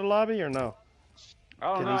to come to the lobby or no? I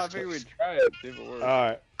don't Can know. he I think we'd try it, see if it works.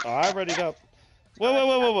 Alright. Alright, ready up. What?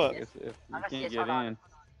 If you I'm gonna see can't this, get hold on. in.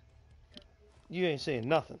 You ain't saying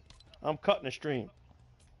nothing. I'm cutting the stream.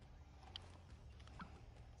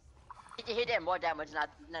 He did more damage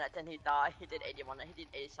than he died. He did 81. He did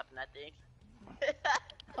 80 something, I think.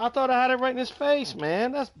 I thought I had it right in his face,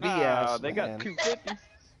 man. That's BS. No, they got man. 250.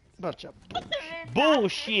 Bunch of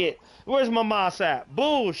bullshit. Where's my mouse at?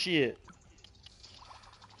 Bullshit.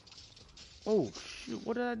 Oh shoot!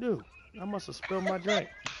 What did I do? I must have spilled my drink.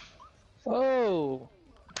 Oh.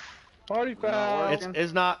 Party foul.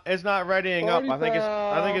 It's not readying up. Party I think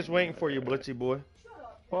it's foul. waiting for you, Blitzy boy.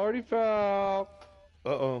 Party foul. Uh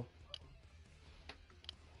oh.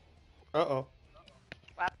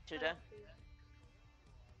 What to the?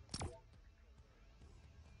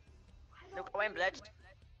 Look away, Blitz.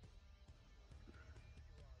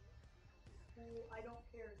 I don't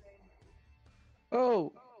care, Zane.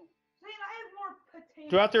 Oh. Zane, I have more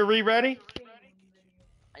potatoes. Do I have to re-ready?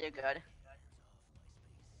 Are you good?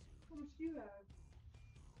 How much do you have?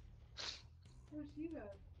 How much do you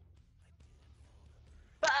have?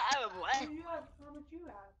 What? You have, how much you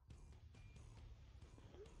have?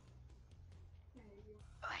 There you go.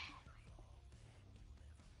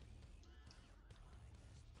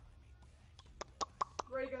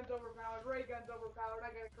 Ray gun's overpowered. Ray gun's overpowered. I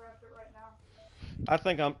gotta craft it right now. I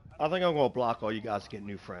think I'm gonna block all you guys to get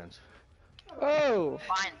new friends. Oh!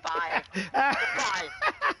 Fine, bye. Goodbye.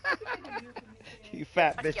 You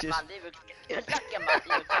fat Let's get bitches. my liver. Let's get my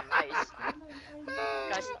liver to nice.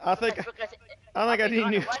 I think I need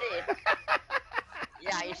new.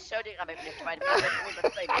 Yeah, you showed it. I'm going to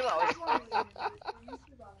play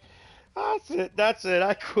duos. That's it.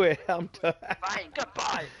 I quit. I'm done. Fine,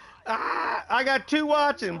 goodbye. I got 2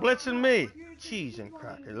 watching, Blitz and me. Cheese and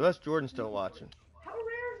crackers. Unless Jordan's still watching. How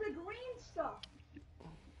rare is the green stuff?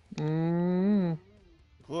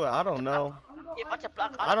 Boy, I don't know. You want to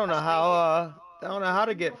block all I don't of know us, how. I don't know how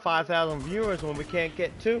to get 5,000 viewers when we can't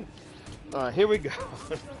get 2. Here we go.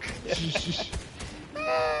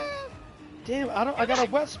 Damn, I got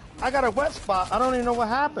a wet spot. I don't even know what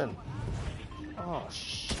happened. Oh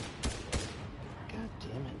shit. God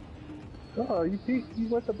damn it. Oh, you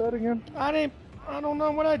went to bed again? I don't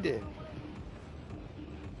know what I did.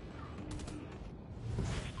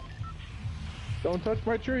 Don't touch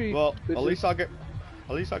my tree. Well, bitches. at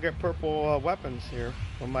least I'll get purple weapons here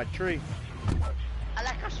on my tree. I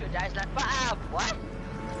like how you guys like, what?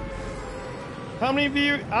 How many of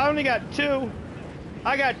you? I only got 2.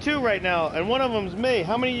 I got 2 right now, and one of them's me.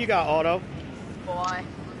 How many you got, Otto? Boy.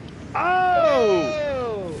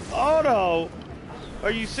 Oh! Otto! Are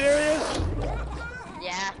you serious?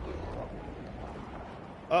 Yeah.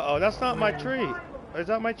 Uh-oh, that's not my tree. Is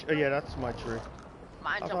that my tree? Oh, yeah, that's my tree.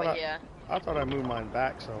 Mine's over here. I thought I moved mine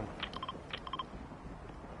back, so.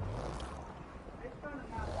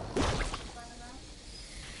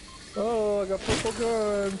 Oh, I got purple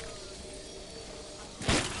guns.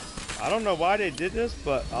 I don't know why they did this,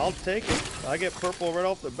 but I'll take it. I get purple right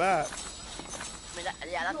off the bat. I mean,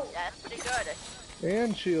 that's pretty good.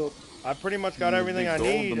 And shield. I pretty much got everything I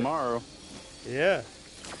need. Tomorrow. Yeah.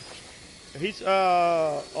 He's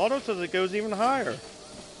Otto says it goes even higher.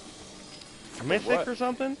 Mythic what? or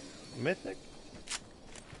something? Mythic?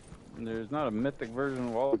 There's not a mythic version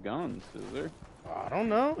of all the guns, is there? I don't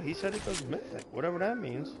know. He said it goes mythic, whatever that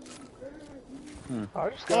means. I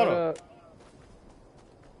just got Otto.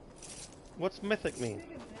 What's mythic mean?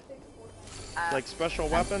 Like special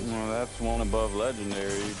weapons? Well, that's one above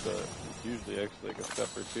legendary, but it's usually actually like a step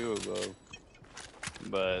or 2 above.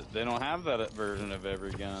 But they don't have that version of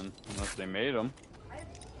every gun unless they made them.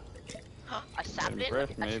 A sapling?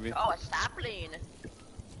 Impressed, maybe. Oh, a sapling.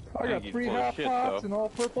 I got He's 3 full of half shit, pots though. and all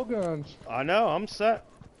purple guns. I know, I'm set.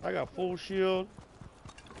 I got full shield.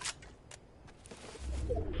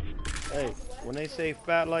 Hey, when they say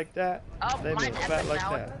fat like that, Oh, they mean mine's fat epic like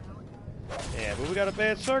now. that. Yeah, but we got a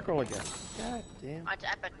bad circle again. God damn. Mine's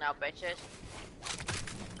epic now, bitches.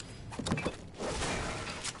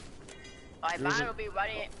 Alright, mine will be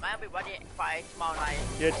ready by tomorrow night.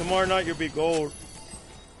 Yeah, tomorrow night you'll be gold.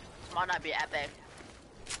 Tomorrow night be epic.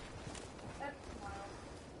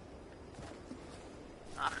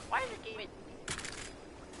 Why did it give me...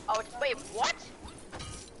 Oh, wait, what?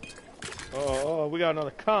 Oh, we got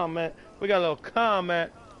another comment. We got a little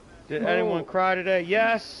comment. Did anyone cry today?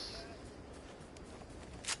 Yes.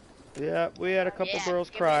 Yeah, we had a couple girls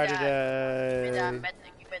cry today.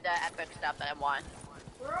 Give me the epic stuff that I want.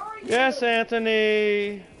 Yes,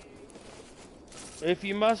 Anthony. If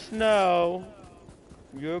you must know,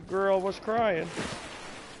 your girl was crying.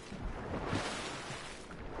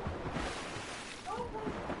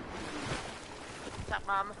 What's up,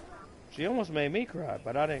 Mom? She almost made me cry,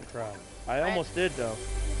 but I didn't cry. I almost did though.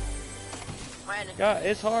 When? God,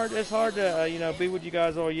 it's hard to you know, be with you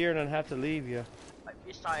guys all year and then have to leave you.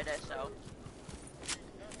 You started it, so.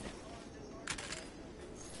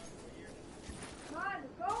 Come on,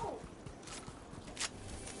 go!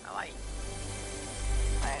 Alright.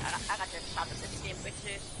 I got to stop the 16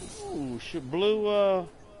 bitches. Ooh,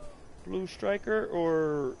 blue striker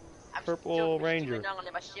or purple ranger?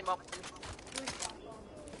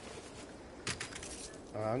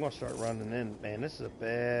 I'm gonna start running in. Man, this is a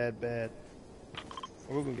bad.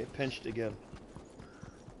 We're gonna get pinched again.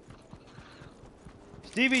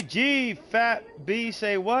 Stevie G, Fat B,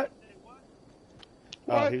 say what?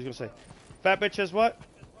 Oh, he was gonna say, fat bitch says what?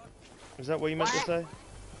 Is that what you meant to say?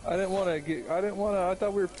 I didn't want to I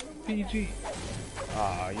thought we were PG.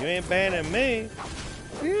 Ah, you ain't banning me.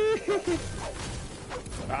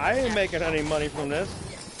 I ain't making any money from this.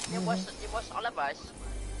 It was all of us.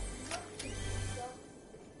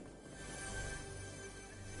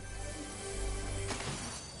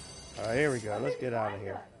 Alright, here we go. Let's get out of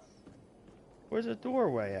here. Where's the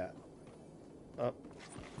doorway at? Up.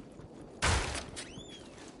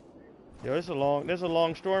 Yo, this is a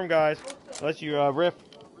long storm, guys. Unless you riff.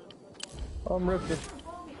 I'm rifting.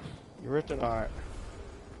 You rifting? All right.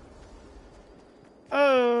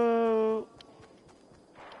 Oh.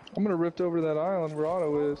 I'm gonna rift over that island where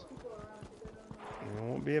Otto is. It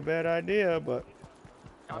won't be a bad idea, but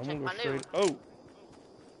Don't I'm check gonna my go straight. loot. Oh.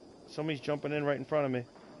 Somebody's jumping in right in front of me.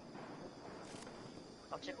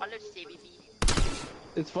 Don't check my loot, CBB.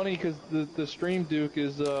 It's funny because the stream Duke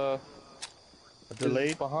is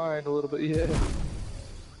Delayed? behind a little bit. Yeah.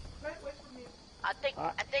 I think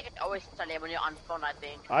it's always delayed when you're on phone. I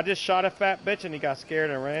think. I just shot a fat bitch and he got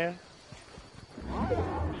scared and ran.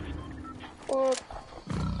 What?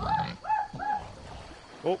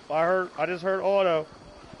 Oh, I just heard auto.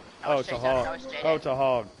 Oh, it's a hog. Oh, it's a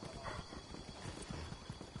hog.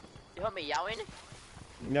 You heard me yelling?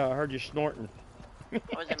 No, I heard you snorting.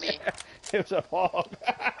 That wasn't me. It was a hog.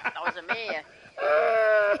 That wasn't me.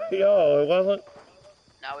 Yo, it wasn't?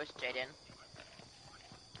 No, it was Jaden.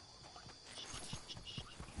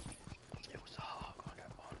 It was a hog on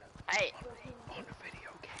Hey. the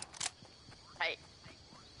video game. Hey.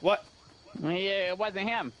 What? Yeah, it wasn't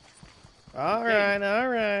him. Alright,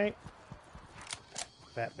 alright.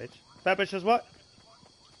 Fat bitch. Fat bitch is what?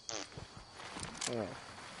 Oh.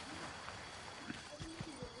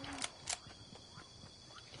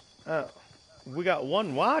 Oh. We got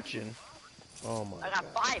one watching. Oh my I got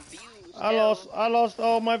god. 5 views. I lost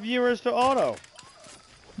all my viewers to auto.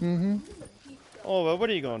 Mm-hmm. Oh, well, what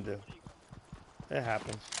are you gonna do? It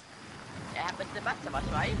happens. It happens to the best of us,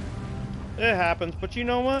 right? It happens, but you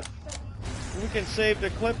know what? We can save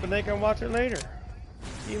the clip and they can watch it later.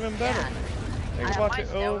 Even better. Yeah. They I can have watch mine it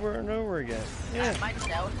still. over and over again. Yeah. Mine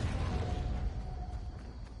still.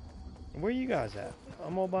 Where you guys at?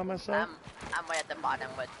 I'm all by myself. I'm right at the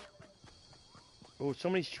bottom, but Oh,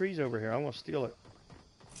 somebody's trees over here. I'm gonna steal it.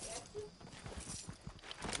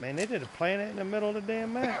 Man, they did a planet in the middle of the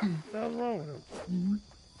damn map. What's wrong with them?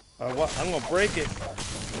 What? I'm gonna break it.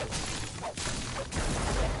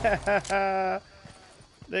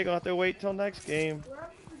 They're gonna have to wait till next game.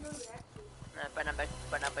 but I'm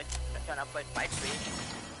trying to break my tree.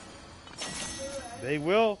 They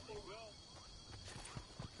will.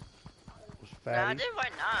 Those Nah, I fatties. did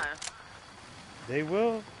right now. They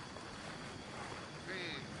will.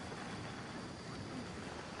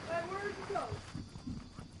 Hey, where did you go?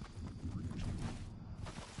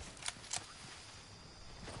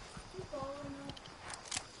 You following me?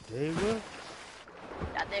 They will.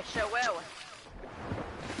 Yeah, they sure will.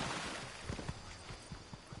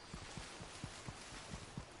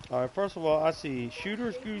 Alright, first of all, I see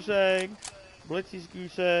Shooter's goose egg, Blitzy's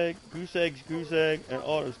goose egg, goose egg's goose egg, and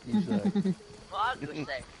Auto's goose egg. Well, I'll go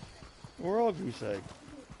say. We're all goose egg.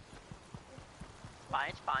 Fine,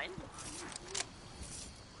 it's fine.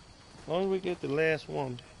 As long as we get the last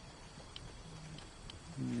one.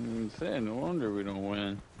 No wonder we don't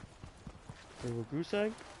win. They were goose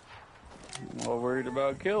egg? I'm all worried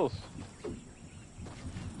about kills.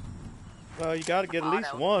 Well, you gotta get at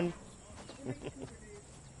least Auto. one. We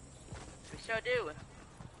sure do.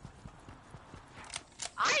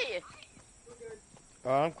 Aye!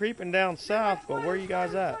 I'm creeping down south, but where you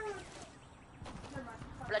guys at?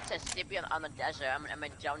 Let's just sleepy on the desert. I'm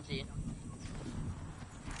in Jonesy.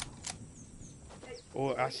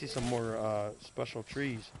 Oh, I see some more special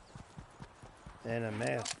trees. And a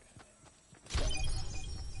mask.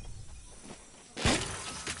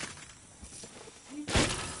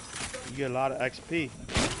 You get a lot of XP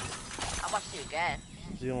How much do you get?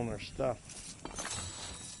 stealing their stuff.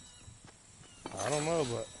 I don't know,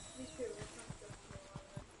 but...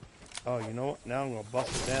 Oh, you know what? Now I'm gonna bust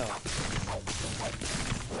it down.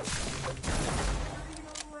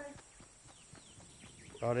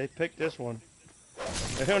 Oh, they picked this one.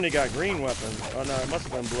 They only got green weapons. Oh no, it must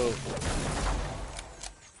have been blue.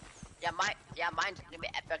 Mine's gonna be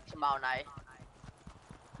epic tomorrow night.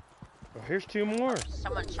 Oh, here's two more.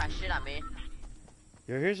 Someone try shit at me.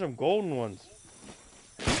 Yo, here's some golden ones.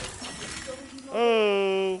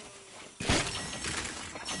 Oh.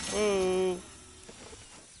 Oh.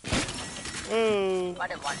 Oh. I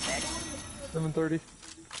didn't want it. 7:30.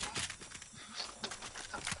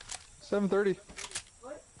 7:30.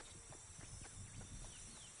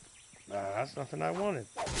 That's nothing I wanted.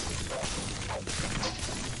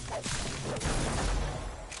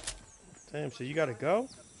 Damn, so you gotta go?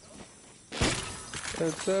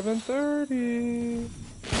 At 7:30.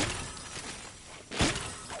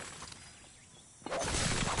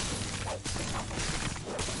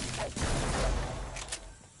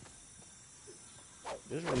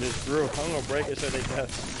 This one just grew. I'm gonna break it so they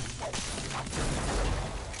death.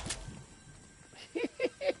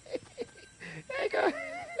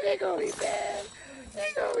 They gonna be mad.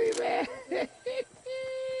 They gonna be mad.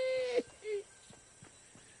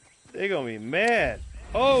 They gonna be mad.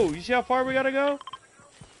 Oh, you see how far we gotta go?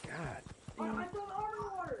 God. I don't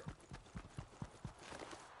armor water.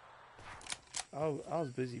 I was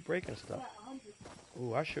busy breaking stuff. Yeah, 100.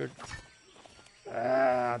 Oh, I should.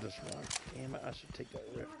 I just run. Damn it, I should take that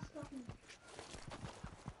rip.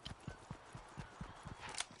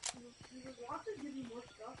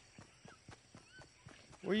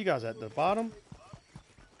 Where you guys at? The bottom?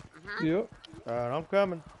 Yep. Alright, I'm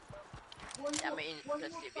coming. I mean,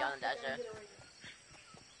 just to be on the desert.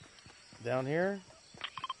 Down here?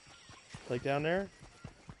 Like down there?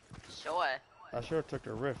 Sure. I sure took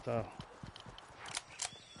the rift, huh?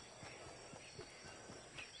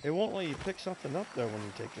 It won't let you pick something up though when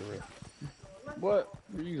you take the rift. What?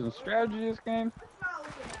 You're using strategy this game?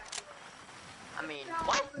 I mean,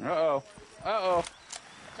 what? Uh-oh. Uh-oh. Watch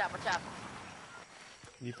out, watch out.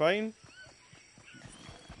 You fighting?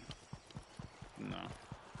 No.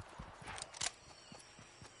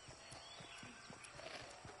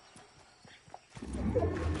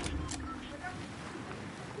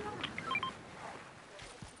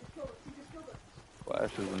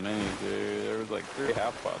 Flashes and minis there. There was like 3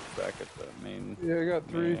 half pots back at the main, Yeah, I got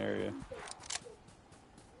 3. main area.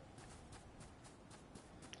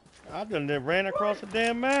 I done ran across the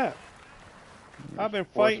damn map. I've been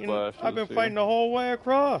Four fighting. I've been splashes fighting here. the whole way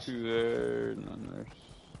across. 2 there, and then there's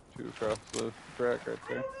 2 across the track right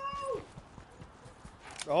there.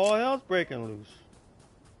 All hell's breaking loose.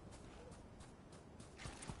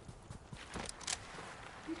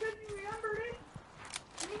 You said you remembered it?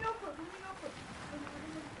 Give me notebook,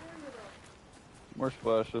 More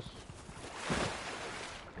splashes.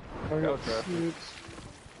 I got traffic. 6.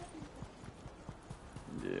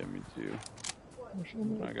 Yeah, me too.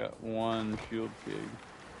 I got 1 shield pig.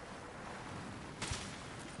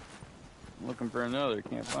 I'm looking for another,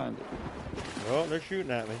 can't find it. Oh, they're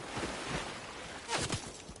shooting at me.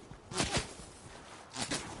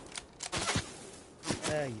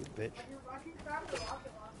 Ah, you bitch.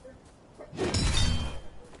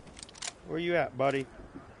 Where you at, buddy?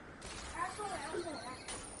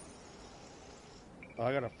 Oh,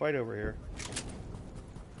 I got a fight over here.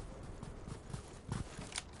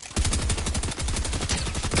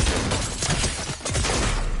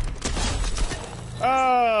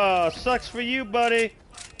 Oh, sucks for you, buddy.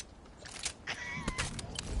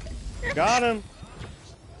 Got him.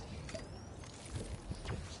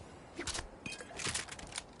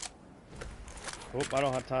 Oh, I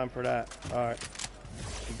don't have time for that. Alright.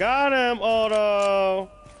 Got him,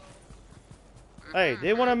 Otto. Hey,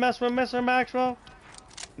 they want to mess with Mr. Maxwell?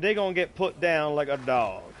 They gonna get put down like a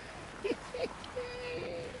dog. Christ,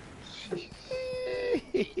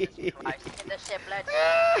 get the ship, let's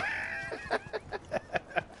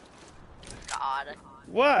God.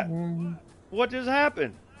 What? Mm-hmm. What just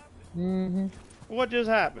happened? Mm-hmm. What just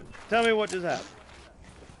happened? Tell me what just happened.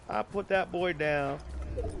 I put that boy down.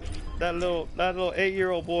 That little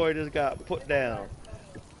 8-year-old boy just got put down.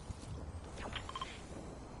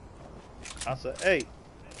 I said, hey,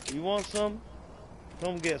 you want some?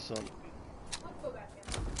 Come get some.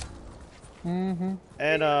 Mm-hmm.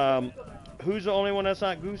 And who's the only one that's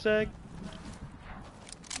not goose egg?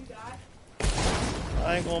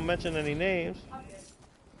 I ain't gonna mention any names.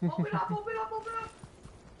 Open up, open up, open up!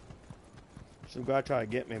 Some guy try to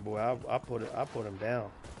get me, boy. I put him down.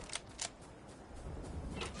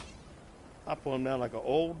 I put him down like an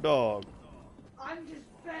old dog. I'm just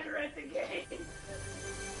better at the game.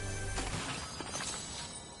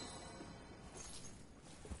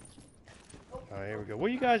 Alright, here we go. What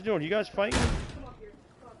are you guys doing? You guys fighting? Come up here.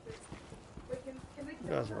 Come up here. Wait, can they You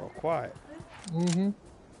guys are all quiet. Mm-hmm.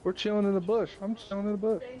 We're chilling in the bush. I'm chilling in the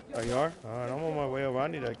bush. Oh, you are? Alright, I'm on my way over. I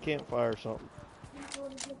need a campfire or something.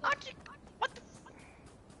 What the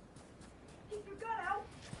Keep your gun out.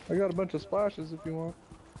 I got a bunch of splashes if you want.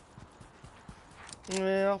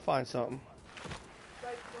 Yeah, I'll find something.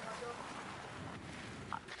 Right,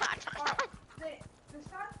 Alright, this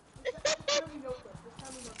time we know this. This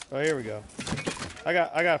time we know. Oh, here we go. I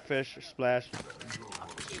got fish. Splash.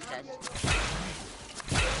 Jesus.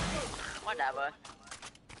 Whatever.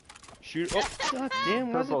 Shoot. Oh, god damn.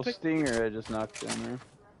 Why Purple does it pick? stinger I just knocked down there.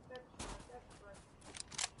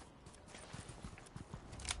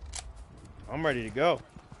 I'm ready to go.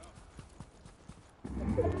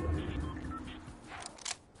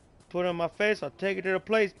 Put it on my face. I'll take it to the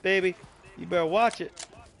place, baby. You better watch it.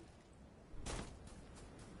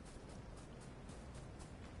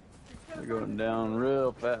 They're going down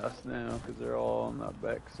real fast now because they're all on that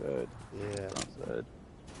back side, Yeah. front side,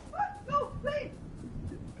 No, please!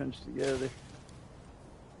 getting pinched together.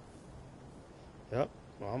 Yep.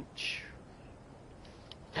 Well,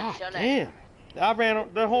 God Show that. damn. I ran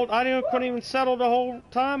the whole. Couldn't even settle the whole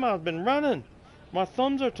time I've been running. My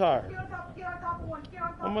thumbs are tired. Get on top of one. Get on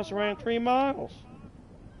top I of must have one. ran 3 miles.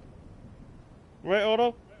 Right,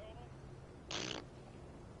 Otto?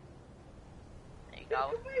 There you go.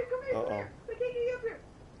 Come here. Uh-oh. They can't get you up here.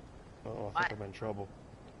 Uh-oh, I think I'm in trouble.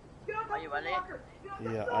 Get on top Are of you the ready? locker. Get on top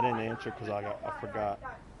Yeah, of the I didn't locker. answer because I forgot.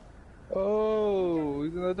 Oh,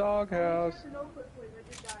 he's in the doghouse. Get the notebook, please. I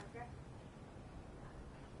just died, okay?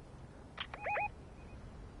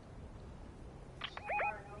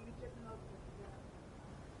 Alright, I'll meet you at the notebook.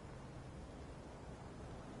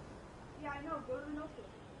 Yeah, I know. Go to the notebook.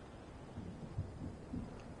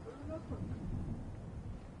 Go to the notebook.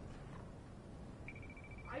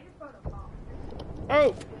 I just found a bomb.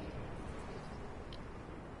 Oh!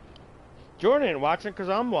 Jordan ain't watching because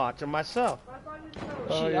I'm watching myself. That's why we know.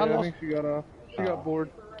 Oh Shit, yeah, I I lost- think she got off. She got bored.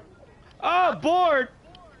 Oh, bored!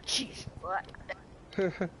 Jeez. What?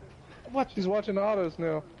 What? She's watching autos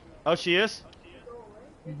now. Oh, she is?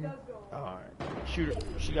 It does go away. Alright. Shooter.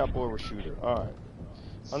 She got bored with Shooter. Alright.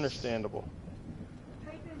 Understandable.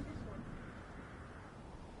 Type in Discord.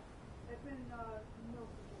 Type in, notebook.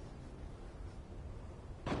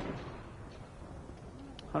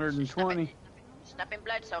 120. Snapping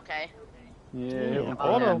blood's okay. Yeah, Yeah, hit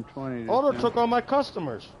 120. just Otto now. took all my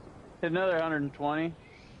customers. Hit another 120.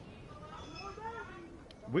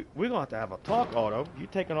 We're going to have a talk, Otto. You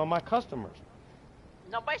taking all my customers.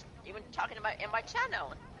 Nobody's even talking about in my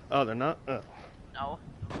channel. Oh, they're not? No.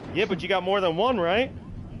 Yeah, but you got more than one, right?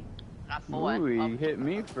 Got 4. Ooh, he hit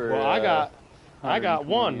me for. Well, I got 120,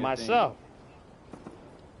 one I think. myself.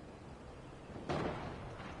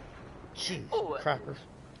 Jeez, Ooh. crackers.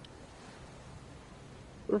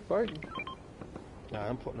 We're fighting. Now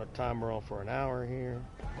I'm putting a timer on for an hour here.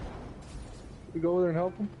 We go over there and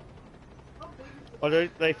help them. Oh,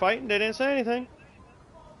 they fighting? They didn't say anything.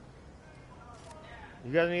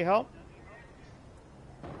 You guys need help?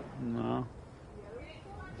 No.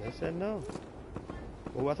 They said no.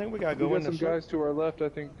 Well, I think we gotta go We in got the some guys to our left, I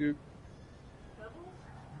think, Duke.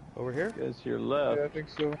 over here. Guess to your left. Yeah, I think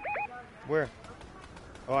so. Where?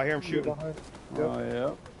 Oh, I hear him shooting. Behind. Oh,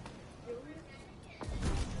 yeah.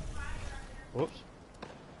 Whoops.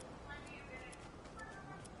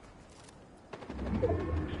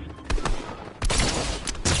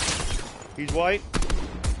 He's white.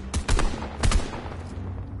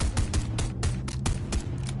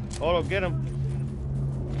 Otto, get him.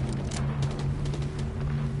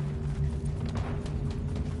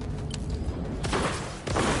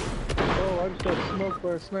 Oh, I just got smoked by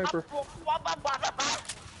a sniper.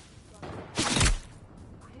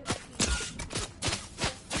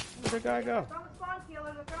 Where'd the guy go? Found the spawn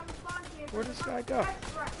killer. They found the spawn killer. Where'd this guy go?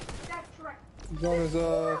 That's right. That's right. He's on his,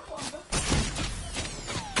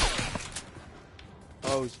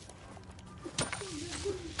 Oh, he's...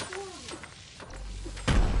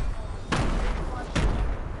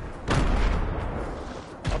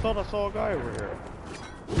 I thought I saw a guy over here.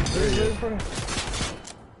 there he is in front of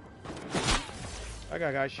I got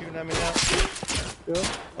a guy shooting at me now. Yeah.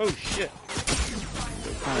 Oh shit.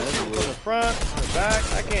 Kind of From the front, the back,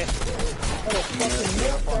 I can't.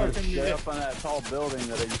 Stay up on that tall building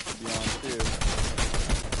that I used to be on, too.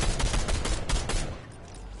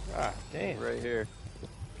 Ah, damn. Right here.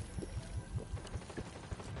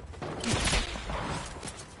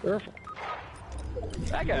 Careful.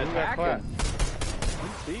 That guy Who got attacking.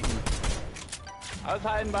 He's cheating. I was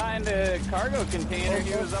hiding behind a cargo container.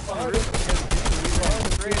 He was up on the roof. He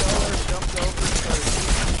ran straight over, jumped over, and started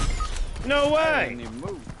shooting. No I way! didn't even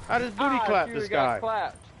move. I just booty clapped Shooter this got guy.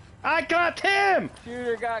 clapped. I clapped him!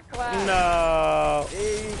 Shooter got clapped. No.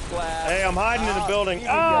 He clapped. Hey, I'm hiding in the building. He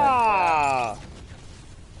got Ah!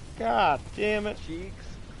 God damn it. clapped. Cheeks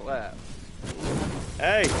clapped.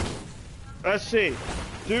 Hey, let's see.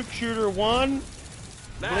 Duke Shooter 1,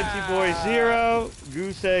 Flinty Boy 0,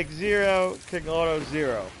 Goose Egg 0, King Auto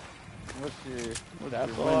 0. What's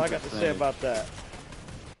That's your all win I got to say percentage? about that.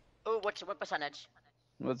 Oh, what percentage?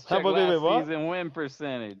 Let's How check about last what? season win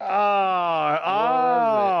percentage.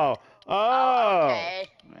 Oh. Okay.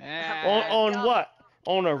 Yeah. On what?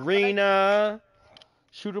 On Arena.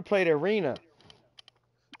 Shooter played Arena.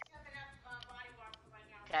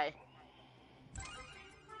 Okay.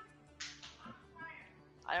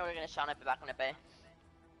 I know we're gonna shower and be back on the bay.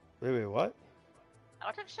 Wait, what?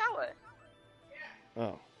 I'll take a shower.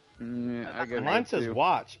 Oh. Yeah, I got Mine says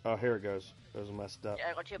watch. Oh, here it goes. It was messed up.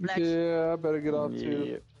 Yeah, I got you black. Yeah, I better get off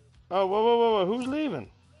too. Oh, whoa. Who's leaving?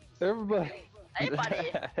 Everybody. Hey,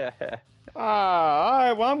 buddy. Ah, all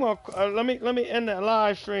right. Well, I'm gonna let me end that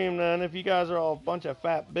live stream then. If you guys are all a bunch of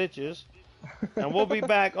fat bitches, And we'll be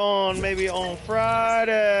back on maybe on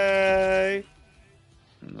Friday.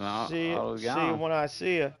 No, See I was you gone. when I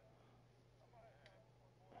see you.